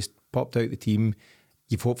he needs just popped out the team.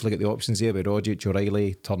 You've hopefully got the options there with Rogic,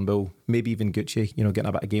 O'Reilly, Turnbull, maybe even Gucci, getting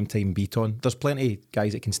a bit of game time beat on. There's plenty of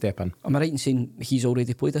guys that can step in. Am I right in saying he's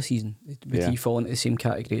already played a season? Would he fall into the same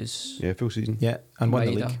category as... Yeah, full season. Yeah, and won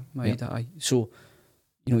the league. Maeda, aye. So,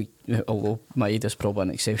 although Maeda's probably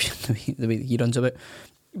an exception the way that he runs about.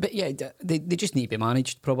 But yeah, they just need to be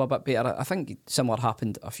managed probably a bit better. I think similar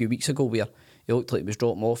happened a few weeks ago where it looked like it was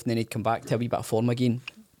dropping off and then he'd come back to a wee bit of form again.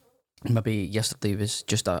 Maybe yesterday was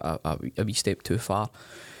just a wee step too far,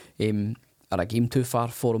 or a game too far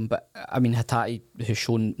for him. But I mean, Hatate has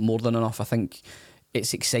shown more than enough. I think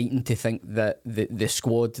it's exciting to think that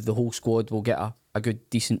the whole squad will get a good,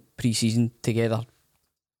 decent pre-season together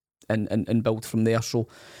and build from there. So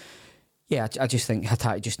yeah, I just think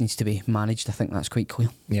Hatate just needs to be managed. I think that's quite clear.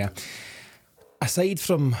 Yeah. Aside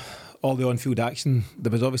from all the on-field action,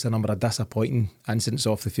 there was obviously a number of disappointing incidents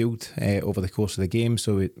off the field over the course of the game,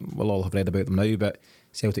 so we'll all have read about them now. But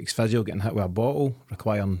Celtic's physio getting hit with a bottle,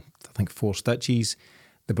 requiring I think 4 stitches,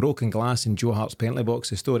 the broken glass in Joe Hart's penalty box.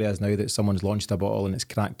 The story is now that someone's launched a bottle and it's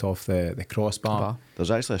cracked off the crossbar. There's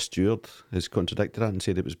actually a steward who's contradicted that and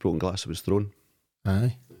said it was broken glass that was thrown.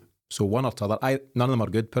 Aye. So one or t'other. None of them are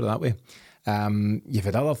good, put it that way. You've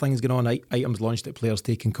had other things going on, items launched at players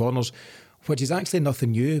taking corners, which is actually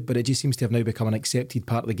nothing new, but it just seems to have now become an accepted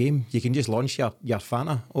part of the game. You can just launch your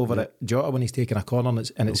Fanta over at Jota when he's taking a corner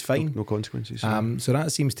and it's fine. No consequences. So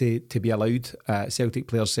that seems to be allowed. Celtic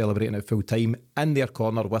players celebrating at full time in their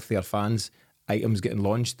corner with their fans, items getting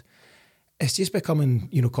launched. It's just becoming,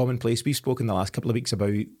 commonplace. We've spoken the last couple of weeks about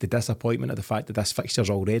the disappointment of the fact that this fixture's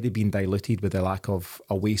already been diluted with the lack of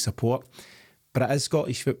away support. But it is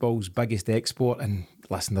Scottish football's biggest export, and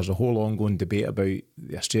listen, there's a whole ongoing debate about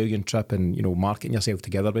the Australian trip and, marketing yourself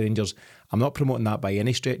together with Rangers. I'm not promoting that by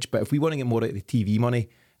any stretch, but if we want to get more out of the TV money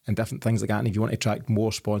and different things like that, and if you want to attract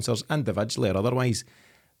more sponsors, individually or otherwise,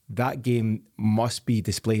 that game must be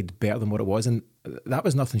displayed better than what it was, and that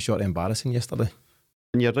was nothing short of embarrassing yesterday.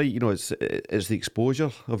 And you're right, it's the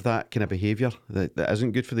exposure of that kind of behaviour that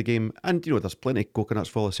isn't good for the game. And, there's plenty of coconuts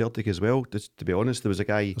full of Celtic as well. Just to be honest, there was a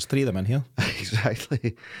guy... There's 3 of them in here.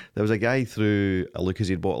 Exactly. There was a guy threw a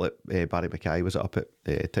Lucozade bottle at Barry Mackay, was it up at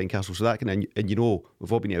Tynecastle? So that can, and we've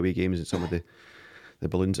all been at away games and some of the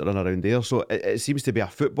balloons that run around there. So it seems to be a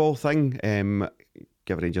football thing.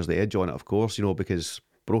 Give Rangers the edge on it, of course, because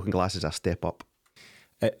broken glass is a step up.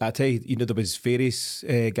 I tell you, there was various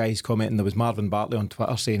guys commenting. There was Marvin Bartley on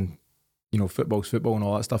Twitter saying, football's football and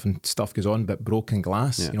all that stuff, and stuff goes on, but broken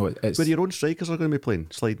glass, it's where your own strikers are going to be playing,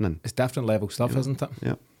 sliding in. It's different level stuff, isn't it?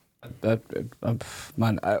 Yeah.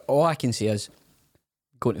 Man, all I can say is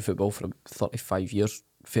going to football for 35 years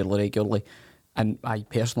fairly regularly, and I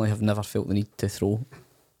personally have never felt the need to throw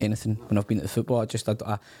anything when I've been at the football. It's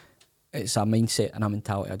a mindset and a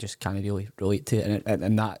mentality I just can't really relate to,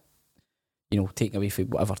 and that, taking away from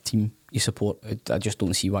whatever team you support, I just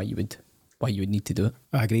don't see why you would need to do it.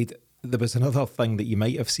 I agreed. There was another thing that you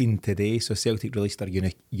might have seen today. So Celtic released their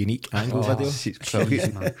unique angle video. It's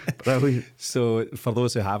brilliant. Brilliant. So for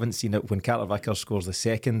those who haven't seen it, when Carter-Vickers scores the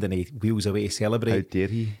second and he wheels away to celebrate, How dare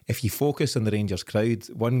he? if you focus on the Rangers crowd,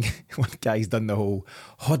 one guy's done the whole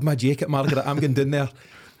 "Hod my jacket, Margaret, I'm going down there."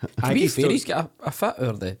 To be fair, he's got a fit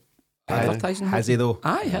or the advertising. Has he though?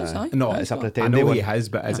 Aye, he has. Aye. No, It's a I pretend know one. he has,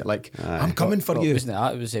 but is it like I'm coming for you? Wasn't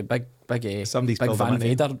that? It was a big Somebody's big pulled Van him in, eh?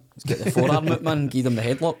 Vader. He's got the forearm out, man. Gave him the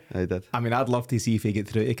headlock. I did. I mean, I'd love to see if he get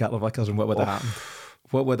through to Carter-Vickers and what would have happened.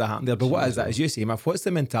 What would have happened there? But what is that? As you say, Miff, what's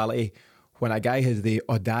the mentality when a guy has the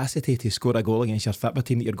audacity to score a goal against your football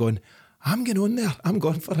team that you're going, I'm going on there, I'm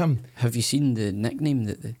going for him? Have you seen the nickname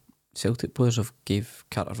that the Celtic players have gave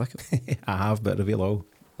Carter-Vickers? I have, but reveal all.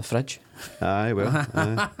 The fridge. Aye, well.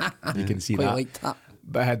 Aye. You can see Quite that. like that.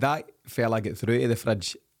 But had that fella get through to the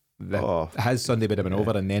fridge, his Sunday would have been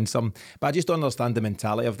over and then some. But I just don't understand the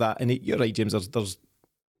mentality of that. And you're right, James, there's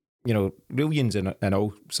real unions and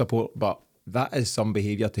all support, but that is some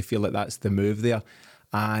behaviour to feel like that's the move there.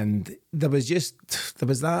 And there was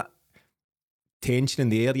that tension in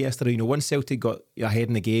the air yesterday. Once Celtic got ahead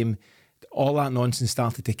in the game, all that nonsense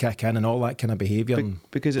started to kick in and all that kind of behaviour.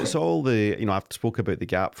 Because it's all I've spoke about the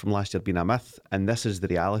gap from last year being a myth, and this is the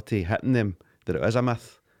reality hitting them, that it is a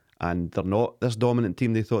myth. And they're not this dominant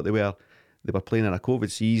team they thought they were. They were playing in a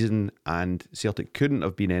COVID season, and Celtic couldn't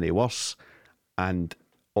have been any worse. And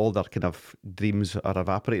all their kind of dreams are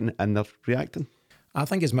evaporating, and they're reacting. I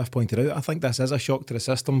think, as Miff pointed out, I think this is a shock to the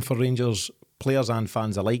system for Rangers players and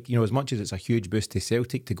fans alike. As much as it's a huge boost to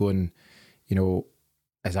Celtic to go and,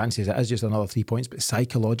 as Anne says, it is just another 3 points, but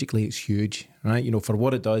psychologically it's huge, right? For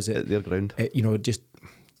what it does, at their ground, just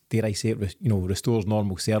dare I say it, restores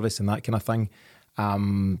normal service and that kind of thing.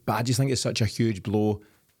 But I just think it's such a huge blow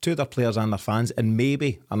to their players and their fans, and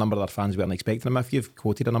maybe a number of their fans weren't expecting them. If you've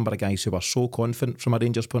quoted a number of guys who were so confident from a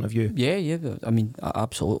Rangers point of view. Yeah, I mean,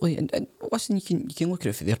 absolutely. And listen, you can look at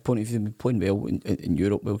it from their point of view. They've been playing well in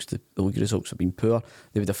Europe, whilst the league results have been poor.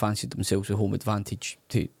 They would have fancied themselves with home advantage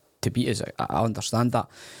to beat us. I understand that,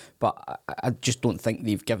 but I just don't think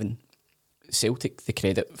they've given Celtic the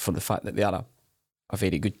credit for the fact that they are a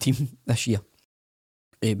very good team this year.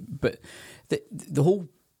 But the whole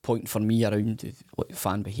point for me around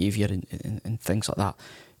fan behaviour and things like that,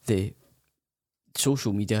 the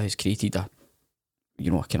social media has created a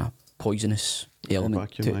kind of poisonous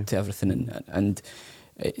element to everything, and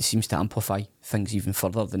it seems to amplify things even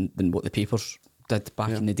further than what the papers did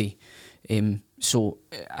back in the day. So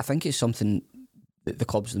I think it's something that the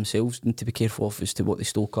clubs themselves need to be careful of as to what they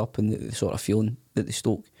stoke up and the sort of feeling that they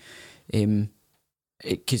stoke.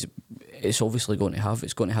 Because it's obviously going to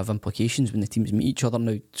have implications when the teams meet each other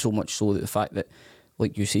now, so much so that the fact that,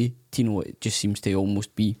 like you say, Tino, it just seems to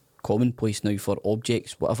almost be commonplace now for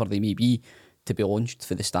objects, whatever they may be, to be launched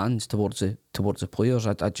for the stands towards the players.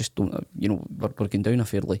 I just don't, we're going down a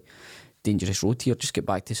fairly dangerous road here. Just get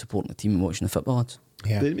back to supporting the team and watching the football, lads.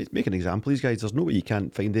 Yeah. They make an example of these guys. There's no way you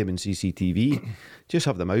can't find them in CCTV. Just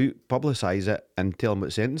have them out, publicise it, and tell them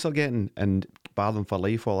what sentence they're getting, and bar them for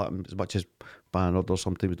life. All that, as much as ban orders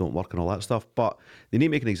sometimes don't work and all that stuff. But they need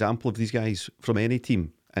to make an example of these guys from any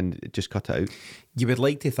team and just cut it out. You would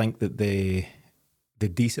like to think that the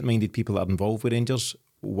decent-minded people that are involved with Rangers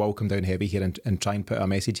will come down heavy here and try and put a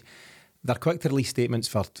message. They're quick to release statements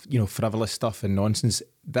for frivolous stuff and nonsense.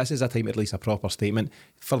 This is a time to release a proper statement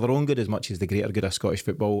for their own good as much as the greater good of Scottish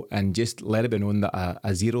football, and just let it be known that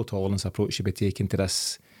a zero tolerance approach should be taken to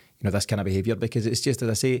this this kind of behaviour, because it's just, as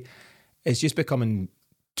I say, it's just becoming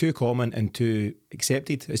too common and too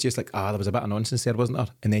accepted. It's just like, there was a bit of nonsense there, wasn't there?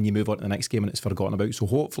 And then you move on to the next game and it's forgotten about. So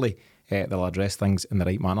hopefully they'll address things in the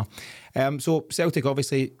right manner. So Celtic,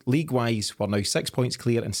 obviously, league-wise, we're now 6 points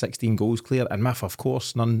clear and 16 goals clear. And Miff, of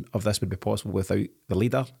course, none of this would be possible without the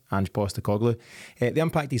leader, Ange Postecoglou. The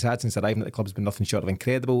impact he's had since arriving at the club has been nothing short of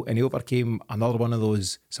incredible, and he overcame another one of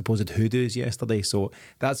those supposed hoodoos yesterday. So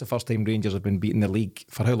that's the first time Rangers have been beaten the league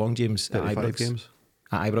for how long, James? 35 games.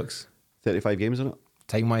 At Ibrox. 35 games, isn't it?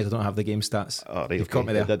 Time-wise, I don't have the game stats. Oh, right, You've caught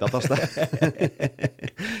me there.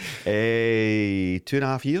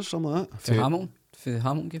 2.5 years, something like that. For the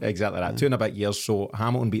Hamilton game? Exactly that. 2 and a bit years. So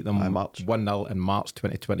Hamilton beat them 1-0 in March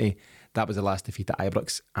 2020. That was the last defeat at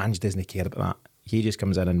Ibrox. Ange doesn't care about that. He just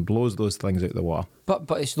comes in and blows those things out of the water. But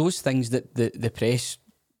it's those things that the press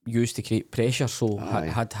used to create pressure. So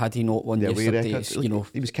had he not won yesterday,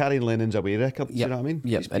 he was carrying Lennon's away record. Do you know what I mean?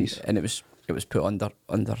 Yeah, and it was put under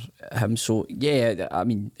him. So yeah, I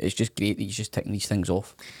mean, it's just great that he's just ticking these things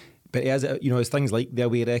off. But it's things like the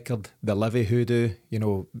away record, the Livy hoodoo,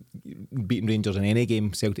 beating Rangers in any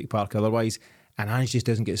game, Celtic Park otherwise, and Ange just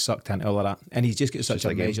doesn't get sucked into all of that. And he's just got such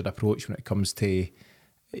a measured approach when it comes to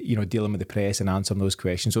dealing with the press and answering those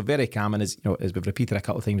questions. So very calm, and as we've repeated a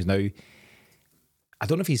couple of times now, I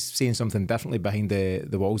don't know if he's saying something differently behind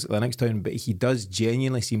the walls at Lennoxtown, but he does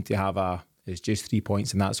genuinely seem to have it's just 3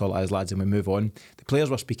 points and that's all it is, lads, and we move on. The players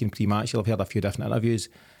were speaking pre-match. I've heard a few different interviews,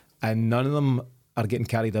 and none of them are getting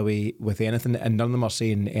carried away with anything, and none of them are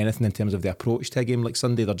saying anything in terms of the approach to a game like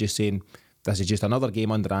Sunday. They're just saying, this is just another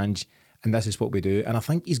game under Ange, and this is what we do. And I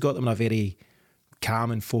think he's got them in a very calm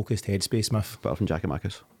and focused headspace, Smith. Better from Jackie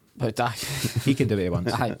Marcus. He can do what he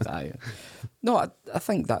wants. No, I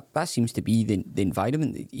think that seems to be the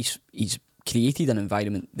environment. He's created an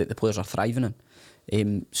environment that the players are thriving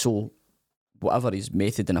in. So whatever his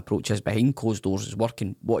method and approach is behind closed doors is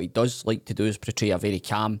working. What he does like to do is portray a very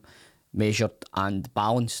calm, measured and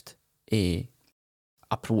balanced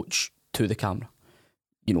approach to the camera.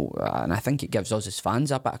 And I think it gives us as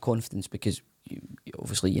fans a bit of confidence, because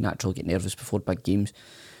obviously you naturally get nervous before big games.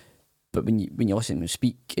 But when you listen to him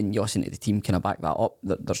speak and you listen to the team kind of back that up,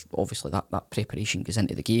 there's obviously that preparation goes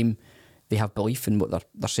into the game. They have belief in what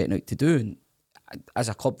they're setting out to do. And as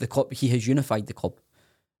a club, he has unified the club.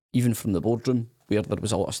 Even from the boardroom, where there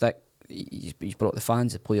was a lot of stick, he's brought the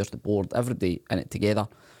fans, the players, the board, everybody in it together.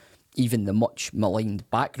 Even the much maligned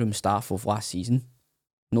backroom staff of last season,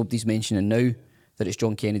 nobody's mentioning now that it's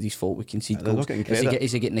John Kennedy's fault we concede goals.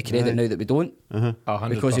 Is he getting the credit now that we don't?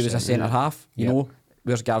 Because he was a centre half.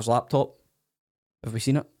 Where's Gav's laptop? Have we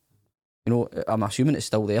seen it? I'm assuming it's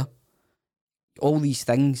still there. All these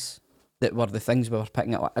things that were the things we were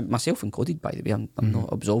picking up, myself included, by the way, I'm not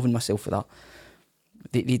absolving myself for that.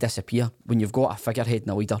 They disappear when you've got a figurehead and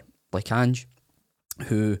a leader like Ange,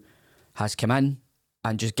 who has come in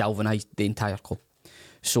and just galvanised the entire club.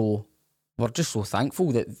 So we're just so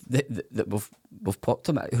thankful that we've popped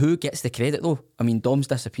him. Who gets the credit though? I mean, Dom's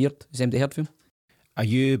disappeared. Has anybody heard from him? Are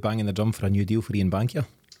you banging the drum for a new deal for Ian Bankier?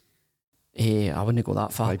 I wouldn't go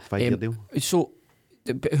that far. Five-year deal. So,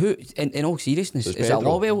 but who? In all seriousness, is it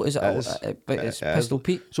Lawwell? Is it Pistol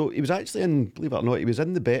Pete? So he was actually in. Believe it or not, he was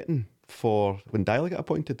in the betting for when Dyla got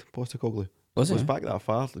appointed. Postecoglou. Was it? It was back that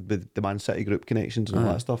far with the Man City group connections and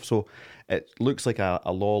all that stuff. So it looks like a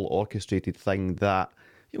Lol orchestrated thing that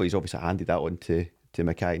he's obviously handed that on to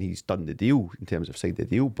Mackay, and he's done the deal in terms of signed the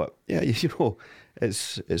deal. But yeah,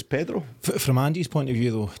 it's Pedro. From Andy's point of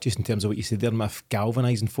view, though, just in terms of what you said there, Miff,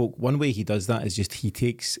 galvanising folk. One way he does that is just he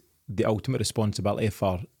takes the ultimate responsibility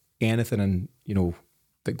for anything and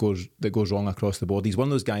that goes wrong across the board. He's one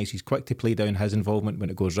of those guys who's quick to play down his involvement when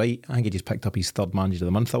it goes right. I think he just picked up his third Manager of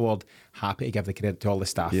the Month award. Happy to give the credit to all the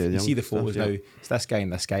staff. You see the photos now. It's this guy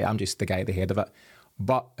and this guy. I'm just the guy at the head of it.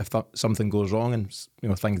 But if something goes wrong,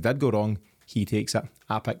 and things did go wrong, he takes it.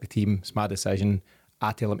 I pick the team. It's my decision.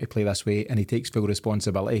 I tell him to play this way, and he takes full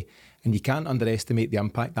responsibility. And you can't underestimate the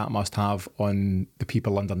impact that must have on the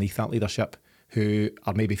people underneath that leadership, who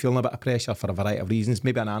are maybe feeling a bit of pressure for a variety of reasons.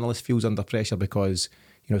 Maybe an analyst feels under pressure because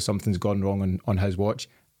something's gone wrong on his watch.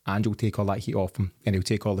 And he'll take all that heat off him, and he'll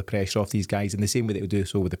take all the pressure off these guys in the same way that he'll do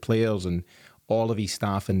so with the players and all of his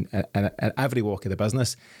staff and every walk of the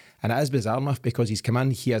business. And it is bizarre enough, because he's come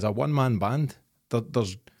in, he has a one-man band.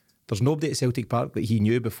 There's nobody at Celtic Park that he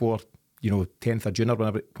knew before 10th of June or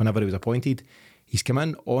whenever he was appointed. He's come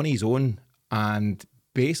in on his own and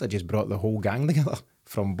basically just brought the whole gang together,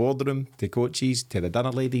 from boardroom to coaches to the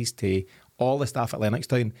dinner ladies to all the staff at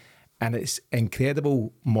Lennoxtown, and it's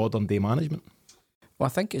incredible modern day management. Well, I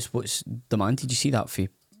think it's what's demanded. You see that for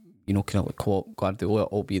kind of like Klopp, Guardiola,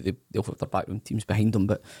 albeit they'll have their backroom teams behind them,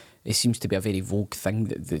 but it seems to be a very vogue thing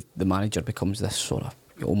that the manager becomes this sort of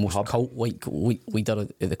almost cult-like leader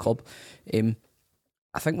of the club.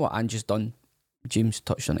 I think what Ange has done, James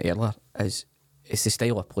touched on it earlier, is it's the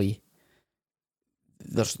style of play.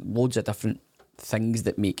 There's loads of different things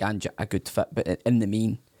that make Ange a good fit, but in the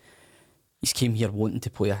main, he's came here wanting to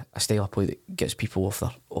play a style of play that gets people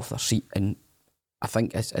off their seat. And I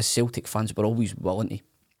think as Celtic fans, we're always willing to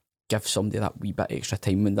give somebody that wee bit extra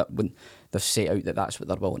time when they've set out that that's what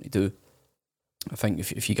they're willing to do. I think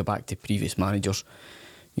if you go back to previous managers,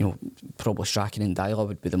 probably Strachan and Dyla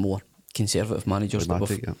would be the more conservative managers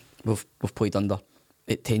that we've played under.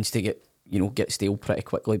 It tends to get stale pretty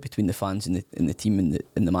quickly between the fans and the team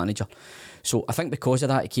and the manager. So I think because of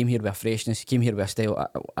that, he came here with a freshness, he came here with a style,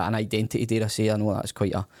 an identity, dare I say. I know that's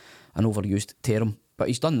quite an overused term, but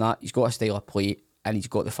he's done that. He's got a style of play and he's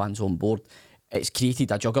got the fans on board. It's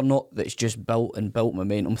created a juggernaut that's just built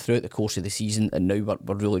momentum throughout the course of the season, and now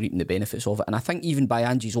we're really reaping the benefits of it. And I think even by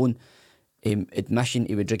Ange's own admission,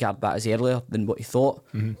 he would regard that as earlier than what he thought.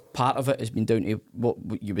 Mm-hmm. Part of it has been down to what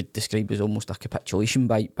you would describe as almost a capitulation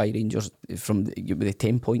by Rangers, from the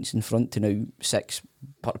 10 points in front to now 6,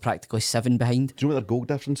 practically 7 behind. Do you know what their goal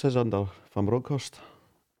difference is under Van Bronckhorst?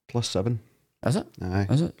 +7. Is it? Aye.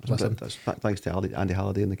 Is it? That's thanks to Andy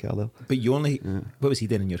Halliday in the car there. But you only, what was he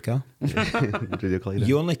doing in your car? Radio Clyde.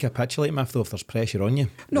 You only capitulate, Miff, though, if there's pressure on you.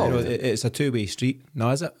 No. You know, it's a two-way street.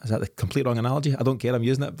 No, is it? Is that the complete wrong analogy? I don't care, I'm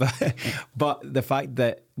using it. But the fact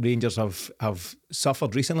that Rangers have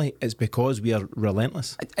suffered recently is because we are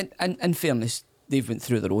relentless. And in fairness, they've went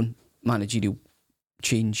through their own managerial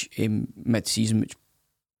change mid-season, which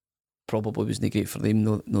probably wasn't great for them,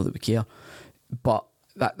 not that we care. But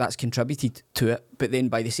that's contributed to it. But then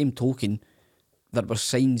by the same token, there were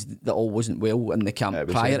signs that all wasn't well in the camp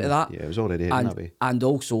prior to that. Yeah, it was already that way. And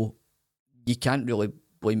also, you can't really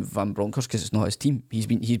blame Van Bronckhorst because it's not his team. He's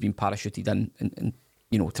been parachuted in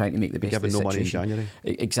you know, trying to make the best of the situation. Given no money in January.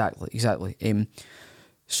 Exactly.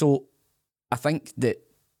 So I think that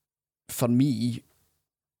for me,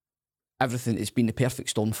 everything has been the perfect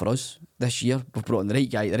storm for us this year. We've brought in the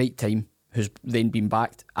right guy at the right time, who's then been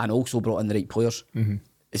backed, and also brought in the right players. Mm-hmm.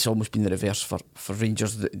 It's almost been the reverse for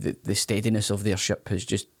Rangers. The steadiness of their ship has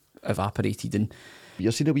just evaporated. And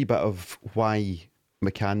you're seeing a wee bit of why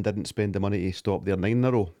McCann didn't spend the money to stop their 9 in a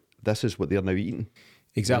row. This is what they're now eating.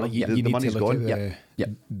 Exactly. You You the need money's to look gone. at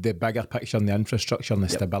the bigger picture and the infrastructure and the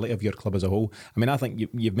stability of your club as a whole. I mean, I think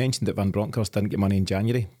you've mentioned that Van Bronckhorst didn't get money in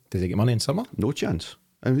January. Does he get money in summer? No chance.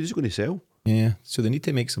 And who's he going to sell? Yeah, so they need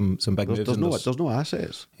to make some big moves. There's no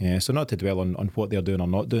assets. Yeah, so not to dwell on what they're doing or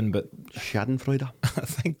not doing, but Schadenfreude. I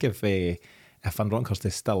think if Van Bronckhorst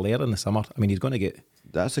is still there in the summer, I mean, he's going to get...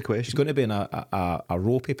 That's the question. He's going to be in a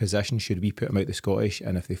ropey position should we put him out the Scottish,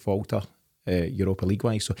 and if they falter Europa League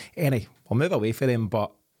wise. So anyway, we'll move away from him,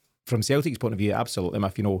 but from Celtic's point of view, absolutely,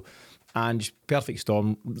 if you know, and perfect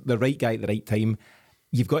storm, the right guy at the right time.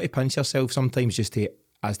 You've got to pinch yourself sometimes just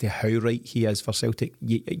as to how right he is for Celtic.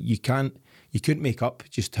 You couldn't make up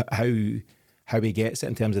just how he gets it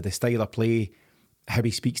in terms of the style of play, how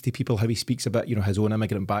he speaks to people, how he speaks about, you know, his own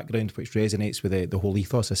immigrant background, which resonates with the whole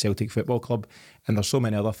ethos of Celtic Football Club. And there's so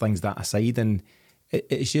many other things that aside, and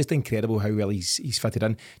it's just incredible how well he's fitted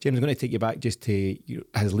in. James, I'm going to take you back just to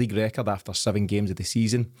his league record after 7 games of the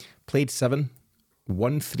season. Played 7,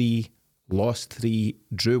 won 3, lost 3,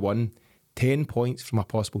 drew 1, 10 points from a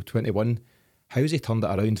possible 21. How's he turned it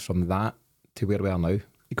around from that to where we are now?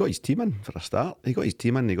 He got his team in for a start. He got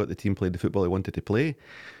the team played the football he wanted to play.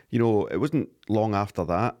 You know, it wasn't long after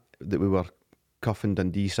that we were cuffing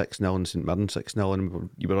Dundee 6-0 and St Mirren 6-0, and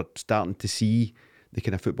you were starting to see the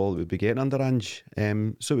kind of football that we'd be getting under Ange.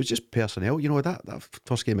 So it was just personnel. You know, that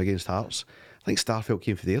first game against Hearts, I think Starfelt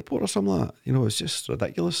came for the airport or something like that. You know, it's just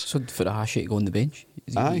ridiculous. so for a Hashi to go on the bench,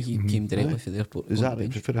 he came directly for the airport. Exactly,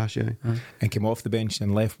 for Ash, yeah. And came off the bench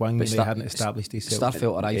and left wing when they hadn't established himself.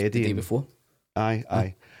 Starfelt arrived Eddie the day before.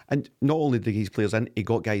 Aye. And not only did he get his players in, he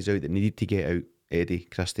got guys out that needed to get out. Eddie,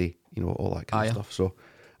 Christie, you know, all that kind of stuff. So,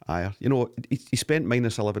 you know, he spent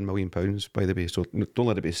minus £11 million, by the way. So don't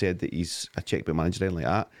let it be said that he's a checkbook manager or anything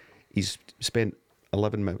like that. He's spent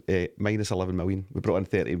minus 11 million. We brought in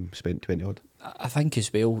 30, spent 20 odd. I think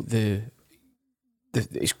as well,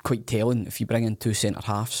 it's quite telling if you bring in 2 centre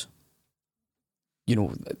halves. You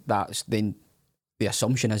know, that's then the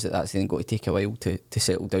assumption is that's then going to take a while to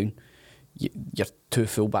settle down. Your 2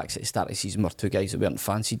 fullbacks at the start of the season were 2 guys that weren't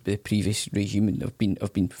fancied by the previous regime and have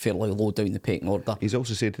been fairly low down the pecking order. He's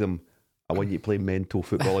also said to them, I want you to play mental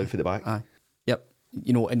football out for the back. Yep.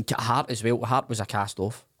 You know, and Hart as well. Hart was a cast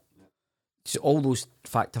off. So all those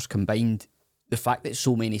factors combined, the fact that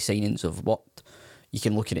so many signings have worked, you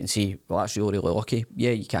can look at it and say, well, that's really lucky.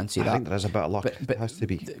 Yeah, you can say that. I think there is a bit of luck. But it has to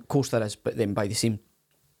be. Of course there is. But then by the same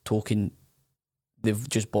token, they've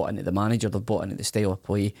just bought into the manager, they've bought into the style of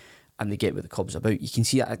play, and they get what the club's about. You can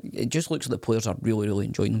see that it just looks like the players are really, really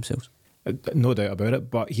enjoying themselves. No doubt about it.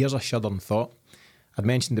 But here's a shuddering thought. I'd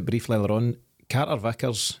mentioned it briefly earlier on.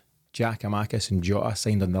 Carter-Vickers, Giakoumakis and Jota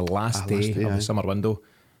signed on the last day of the summer window.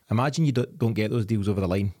 Imagine you don't get those deals over the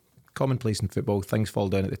line. Commonplace in football. Things fall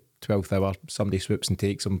down at the 12th hour. Somebody swoops and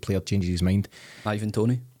takes them. Player changes his mind. Ivan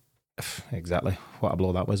Toney. Exactly. What a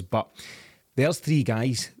blow that was. But there's 3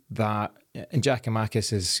 guys that, and Giakoumakis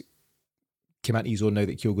has come into his own now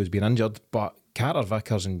that Kyogo's been injured, but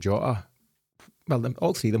Carter-Vickers and Jota, well,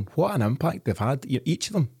 all 3 of them, what an impact they've had. Each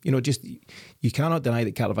of them, you know, just you cannot deny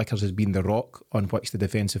that Carter-Vickers has been the rock on which the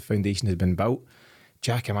defensive foundation has been built.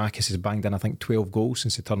 Giakoumakis has banged in, I think, 12 goals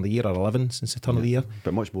since the turn of the year, or 11 since the turn of the year.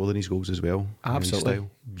 But much more than his goals as well. Absolutely.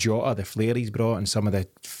 Jota, the flair he's brought, and some of the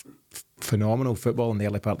phenomenal football in the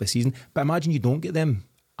early part of the season. But imagine you don't get them.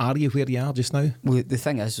 Are you where you are just now? Well, the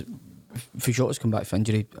thing is, if Jota's come back from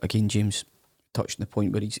injury, again, James touched on the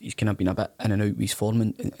point where he's kind of been a bit in and out with his form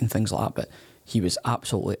and things like that, but he was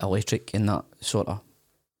absolutely electric in that sort of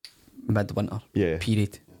midwinter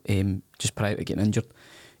period, just prior to getting injured.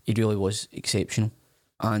 he really was exceptional.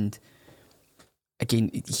 And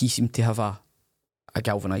again, he seemed to have a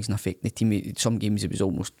galvanising effect in the team. Some games it was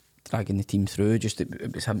almost dragging the team through. Just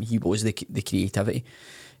it was him. He was the creativity.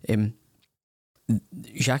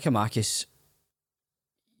 Giakoumakis,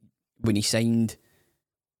 when he signed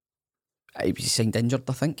injured,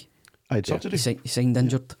 I think. I had surgery. He signed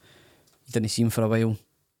injured. You didn't see him for a while.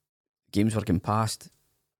 Games were getting passed.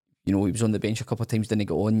 He was on the bench a couple of times, didn't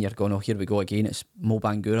get on. You're going, oh, here we go again. It's Mo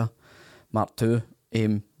Bangura, Mark 2.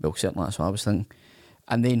 Well, certainly that's what I was thinking.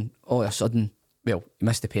 And then all of a sudden, he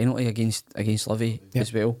missed the penalty against Livy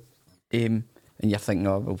as well. And you're thinking,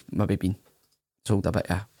 oh, well, maybe been sold a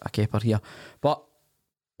bit of a keeper here. But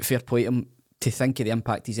fair play to him to think of the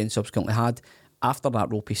impact he's then subsequently had after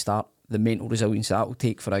that ropey start, the mental resilience that will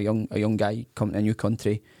take for a young guy coming to a new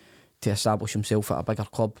country to establish himself at a bigger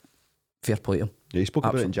club. Fair play to him. Yeah, he spoke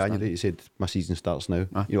about it in January. He said, my season starts now.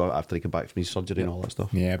 After he came back from his surgery and all that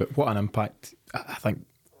stuff. Yeah, but what an impact. I think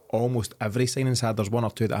almost every signing's had. There's one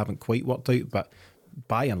or two that haven't quite worked out, but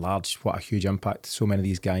by and large, what a huge impact so many of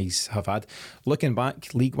these guys have had. Looking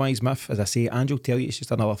back, league-wise, Miff, as I say, Ange will tell you it's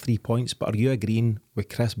just another 3 points, but are you agreeing with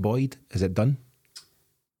Chris Boyd? Is it done?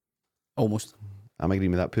 Almost. I'm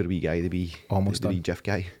agreeing with that poor wee guy, the wee Jeff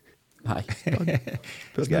guy. Aye.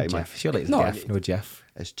 Poor guy, man. Jeff. Surely it's Jeff, no Jeff.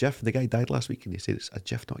 It's Jeff. The guy died last week and you said it's a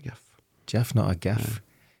Jeff, not a Giff. Jeff, not a GIF.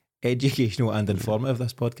 Educational and informative,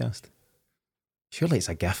 this podcast. Surely it's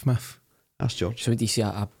a GIF, Miff. That's George. So would you say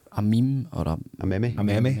a meme or a meme? A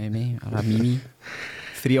meme or a meme?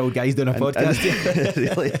 3 old guys doing a podcast. It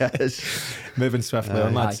really is. Moving swiftly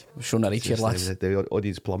on, lads. Showing our age here, lads. The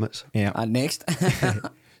audience plummets. Yeah. And next.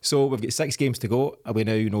 So we've got 6 games to go. We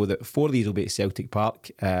now know that 4 of these will be at Celtic Park.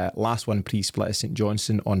 Last one pre-split is St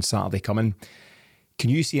Johnstone on Saturday coming. Can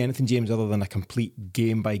you see anything, James, other than a complete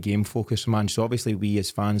game-by-game focus from Ange? So obviously we as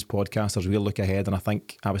fans, podcasters, we'll look ahead, and I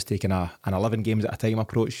think I was taking an 11 games at a time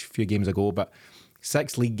approach a few games ago, but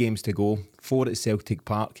 6 league games to go, 4 at Celtic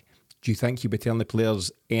Park. Do you think you'll be telling the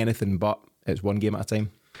players anything but it's 1 game at a time?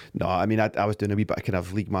 No, I mean, I was doing a wee bit of kind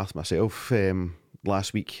of league math myself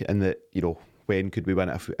last week, in that, when could we win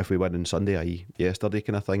it if we win on Sunday, i.e. yesterday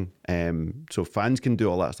kind of thing. So fans can do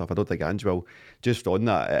all that stuff. I don't think Ange will. Just on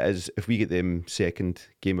that, it is, if we get them second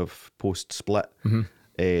game of post-split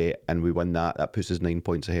and we win that puts us 9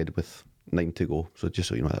 points ahead with 9 to go. So just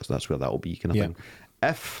so you know, that's where that will be kind of thing.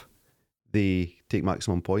 If they take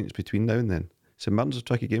maximum points between now and then, St Mirren's a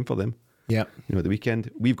tricky game for them. Yeah. At the weekend,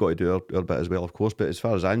 we've got to do our bit as well, of course, but as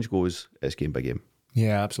far as Ange goes, it's game by game.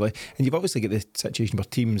 Yeah, absolutely. And you've obviously got the situation where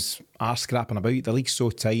teams are scrapping about. The league's so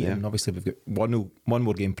tight, and obviously we've got one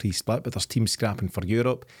more game pre-split, but there's teams scrapping for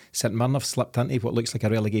Europe. St Mirren have slipped into what looks like a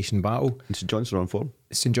relegation battle. And St Johnstone are on form.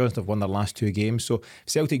 St Johnstone have won their last 2 games. So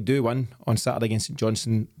if Celtic do win on Saturday against St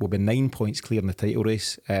Johnstone, we'll be 9 points clear in the title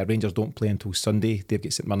race. Rangers don't play until Sunday. They've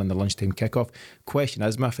got St Mirren in the lunchtime kick-off. Question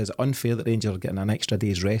is, Miff, is it unfair that Rangers are getting an extra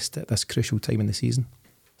day's rest at this crucial time in the season?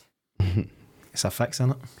 It's a fix,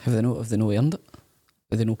 isn't it? Have they no earned it?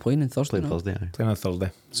 Are they no playing on Thursday? Playing on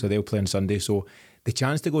Thursday. So they'll play on Sunday. So the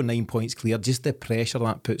chance to go 9 points clear, just the pressure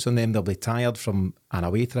that puts on them, they'll be tired from an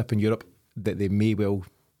away trip in Europe that they may well,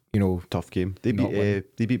 tough game. They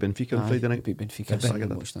beat Benfica on Friday night. Beat Benfica. I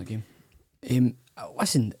didn't watch that game.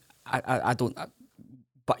 Listen, I don't.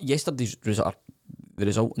 But yesterday's result, the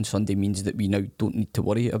result on Sunday means that we now don't need to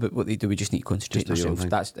worry about what they do. We just need to concentrate on ourselves.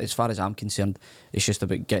 That's, as far as I'm concerned, it's just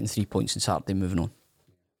about getting 3 points on Saturday and moving on.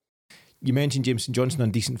 You mentioned James St Johnstone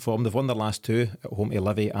in decent form. They've won their last 2 at home to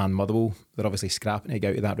Livy and Motherwell. They're obviously scrapping to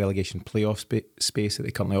get out of that relegation playoff space that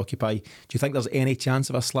they currently occupy. Do you think there's any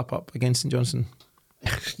chance of a slip up against St Johnstone?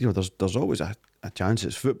 There's always a chance.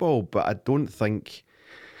 It's football, but I don't think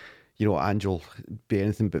Ange will be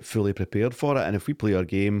anything but fully prepared for it. And if we play our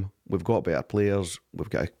game, we've got better players,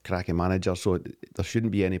 we've got a cracking manager, so there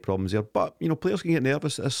shouldn't be any problems there. But players can get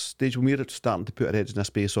nervous at this stage when we're starting to put our heads in a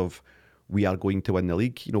space of we are going to win the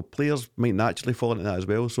league. Players might naturally fall into that as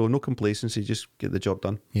well. So no complacency, just get the job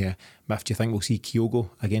done. Yeah. Miff, do you think we'll see Kyogo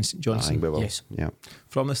against St Johnstone? I think we will. Yes. Yeah.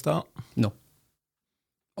 From the start? No.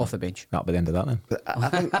 Off the bench. That'll be the end of that then. But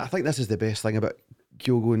I think this is the best thing about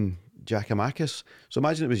Kyogo and Giakoumakis. So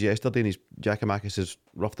imagine it was yesterday and Giakoumakis has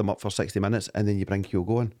roughed them up for 60 minutes and then you bring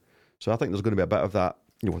Kyogo in. So I think there's going to be a bit of that,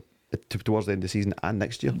 towards the end of the season and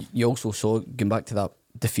next year. You also saw, going back to that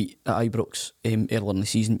defeat at Ibrox earlier in the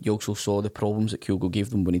season, you also saw the problems that Kyogo gave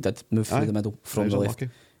them when he did move through the middle from the left.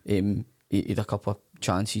 He had a couple of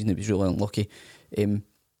chances and he was really unlucky.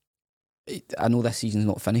 I know this season's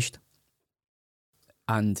not finished,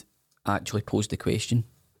 and I actually posed the question.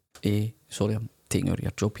 Sorry, I'm taking over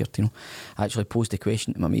your job here, Tino. I actually posed the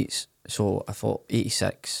question to my mates. So I thought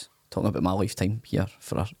 86 talking about my lifetime here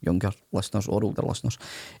for our younger listeners or older listeners.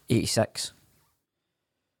 86,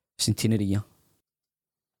 centenary year.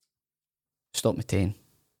 Stop me 10.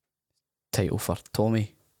 Title for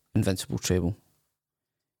Tommy, invincible treble.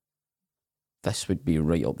 This would be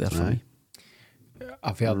right up there for me.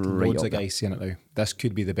 I've heard Right loads up of there. guys saying it now. This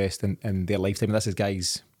could be the best in their lifetime. This is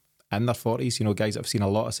guys in their 40s, you know, guys that have seen a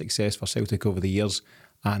lot of success for Celtic over the years.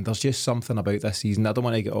 And there's just something about this season. I don't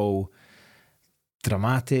want to get all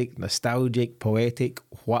dramatic, nostalgic, poetic,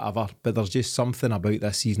 whatever, but there's just something about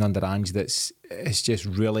this season under Ange it's just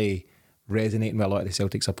really resonating with a lot of the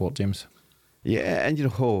Celtic support, James. Yeah, and you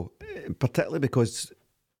know, particularly because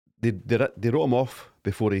they wrote him off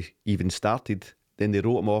before he even started, then they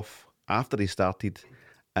wrote him off after he started,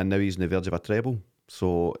 and now he's on the verge of a treble.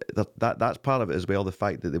 So that's part of it as well, the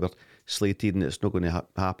fact that they were slated and it's not going to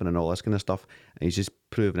happen and all this kind of stuff, and he's just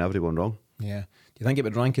proven everyone wrong. Yeah. Do you think it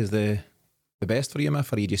would rank as the best for you,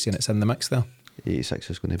 Miff, or are you just saying it's in the mix there?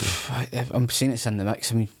 86 is going to be. I'm saying it's in the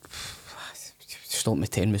mix. I mean, Stop Me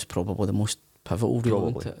 10 was probably the most pivotal,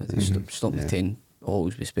 really. Stop Me 10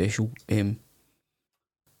 always be special.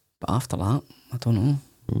 But after that, I don't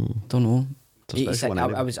know.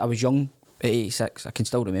 86, I was young at 86. I can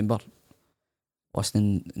still remember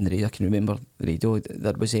listening in the radio. I can remember the radio.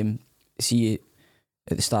 There was see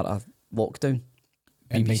at the start of lockdown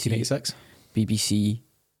In BBC 1986? BBC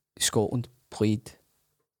Scotland played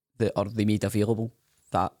they made available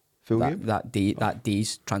that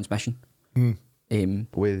day's transmission.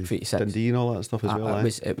 With 86. Dundee and all that stuff as well. It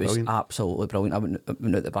was Brilliant. absolutely brilliant. I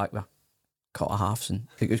went out the back with a cut of halves, and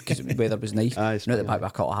because the weather was nice. I went out the back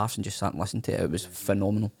with a cut of halves and just sat and listened to it. It was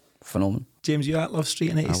phenomenal. James, you at Love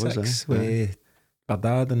Street in 86 was, with my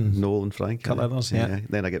dad and Noel and Frank. a couple others, yeah.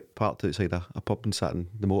 Then I get parked outside a pub and sat in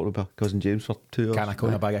the motor with my cousin James for 2 hours. Can I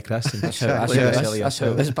cone a bag of crisps? That's how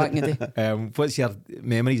it was back in the day. What's your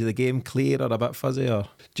memories of the game? Clear or a bit fuzzy? Or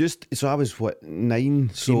So I was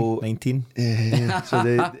 9, so 19? so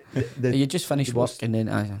the You just finished work and then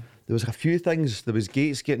there was a few things. There was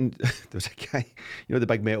gates getting. There was a guy, you know, the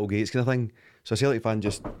big metal gates kind of thing. So a Celtic fan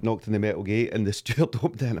just knocked on the metal gate, and the steward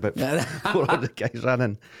opened it, and about 400 guys ran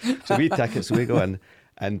in. So we tickets, so we go in,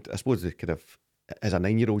 and I suppose the kind of, as a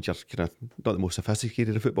 9-year-old, you're kind of not the most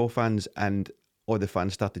sophisticated of football fans, and all the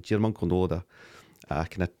fans started cheering. Uncle Noel had a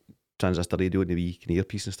kind of transistor radio and the wee kind of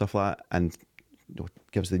earpiece and stuff like that, and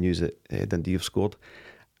gives the news that Dundee have scored,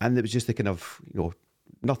 and it was just the kind of,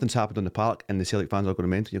 nothing's happened on the park and the Celtic fans are going to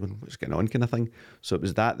mental. You're going, what's going on, kind of thing. So it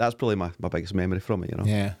was that's probably my biggest memory from it.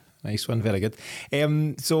 Yeah, nice one, very good.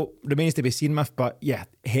 So remains to be seen, Miff, but yeah,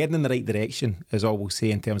 heading in the right direction is all we'll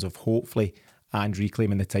say in terms of hopefully and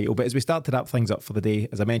reclaiming the title. But as we start to wrap things up for the day,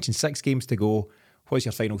 as I mentioned, 6 games to go. What's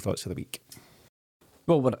your final thoughts for the week?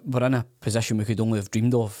 Well, we're in a position we could only have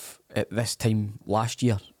dreamed of at this time last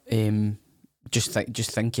year. Just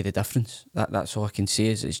think of the difference. That's all I can say.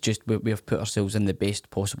 It's just we have put ourselves in the best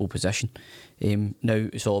possible position. Now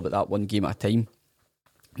it's all about that one game at a time,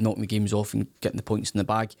 knocking the games off and getting the points in the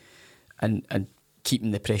bag, and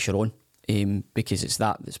keeping the pressure on. Because it's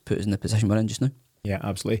that's put us in the position we're in just now. Yeah,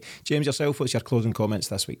 absolutely. James, yourself, what's your closing comments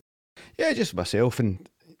this week? Yeah, just myself and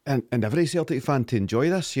every Celtic fan to enjoy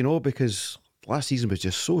this, because last season was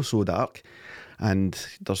just so dark, and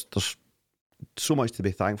there's so much to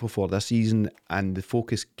be thankful for this season, and the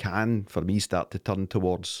focus can, for me, start to turn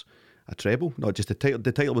towards a treble, not just the title.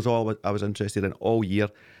 The title was all I was interested in all year,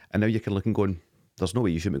 and now you can look and going, there's no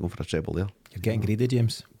way you should be going for a treble there. You're getting greedy,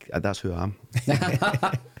 James. That's who I am.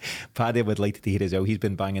 Paddy would like to hear as well. He's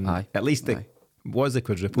been banging at least was the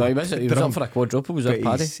quadruple. No, he was up for a quadruple, was it,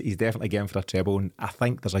 Paddy? He's definitely going for a treble, and I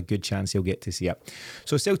think there's a good chance he'll get to see it.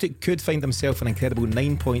 So Celtic could find himself an incredible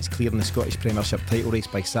 9 points clear in the Scottish Premiership title race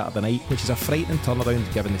by Saturday night, which is a frightening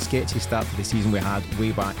turnaround given the sketchy start to the season we had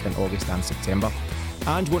way back in August and September.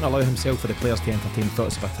 Ange won't allow himself or the players to entertain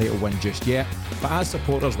thoughts of a title win just yet, but as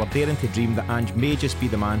supporters we're daring to dream that Ange may just be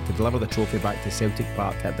the man to deliver the trophy back to Celtic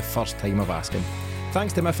Park at the first time of asking.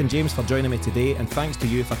 Thanks to Miff and James for joining me today, and thanks to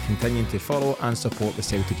you for continuing to follow and support the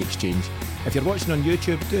Celtic Exchange. If you're watching on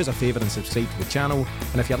YouTube, do us a favour and subscribe to the channel,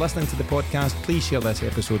 and if you're listening to the podcast, please share this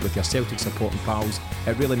episode with your Celtic supporting pals.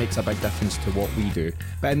 It really makes a big difference to what we do.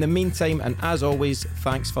 But in the meantime, and as always,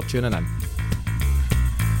 thanks for tuning in.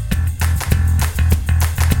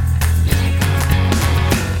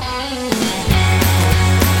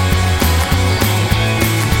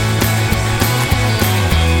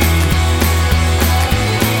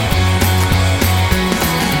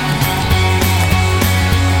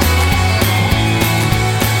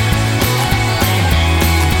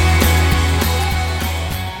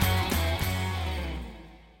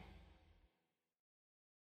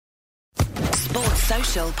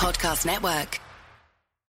 Social Podcast Network.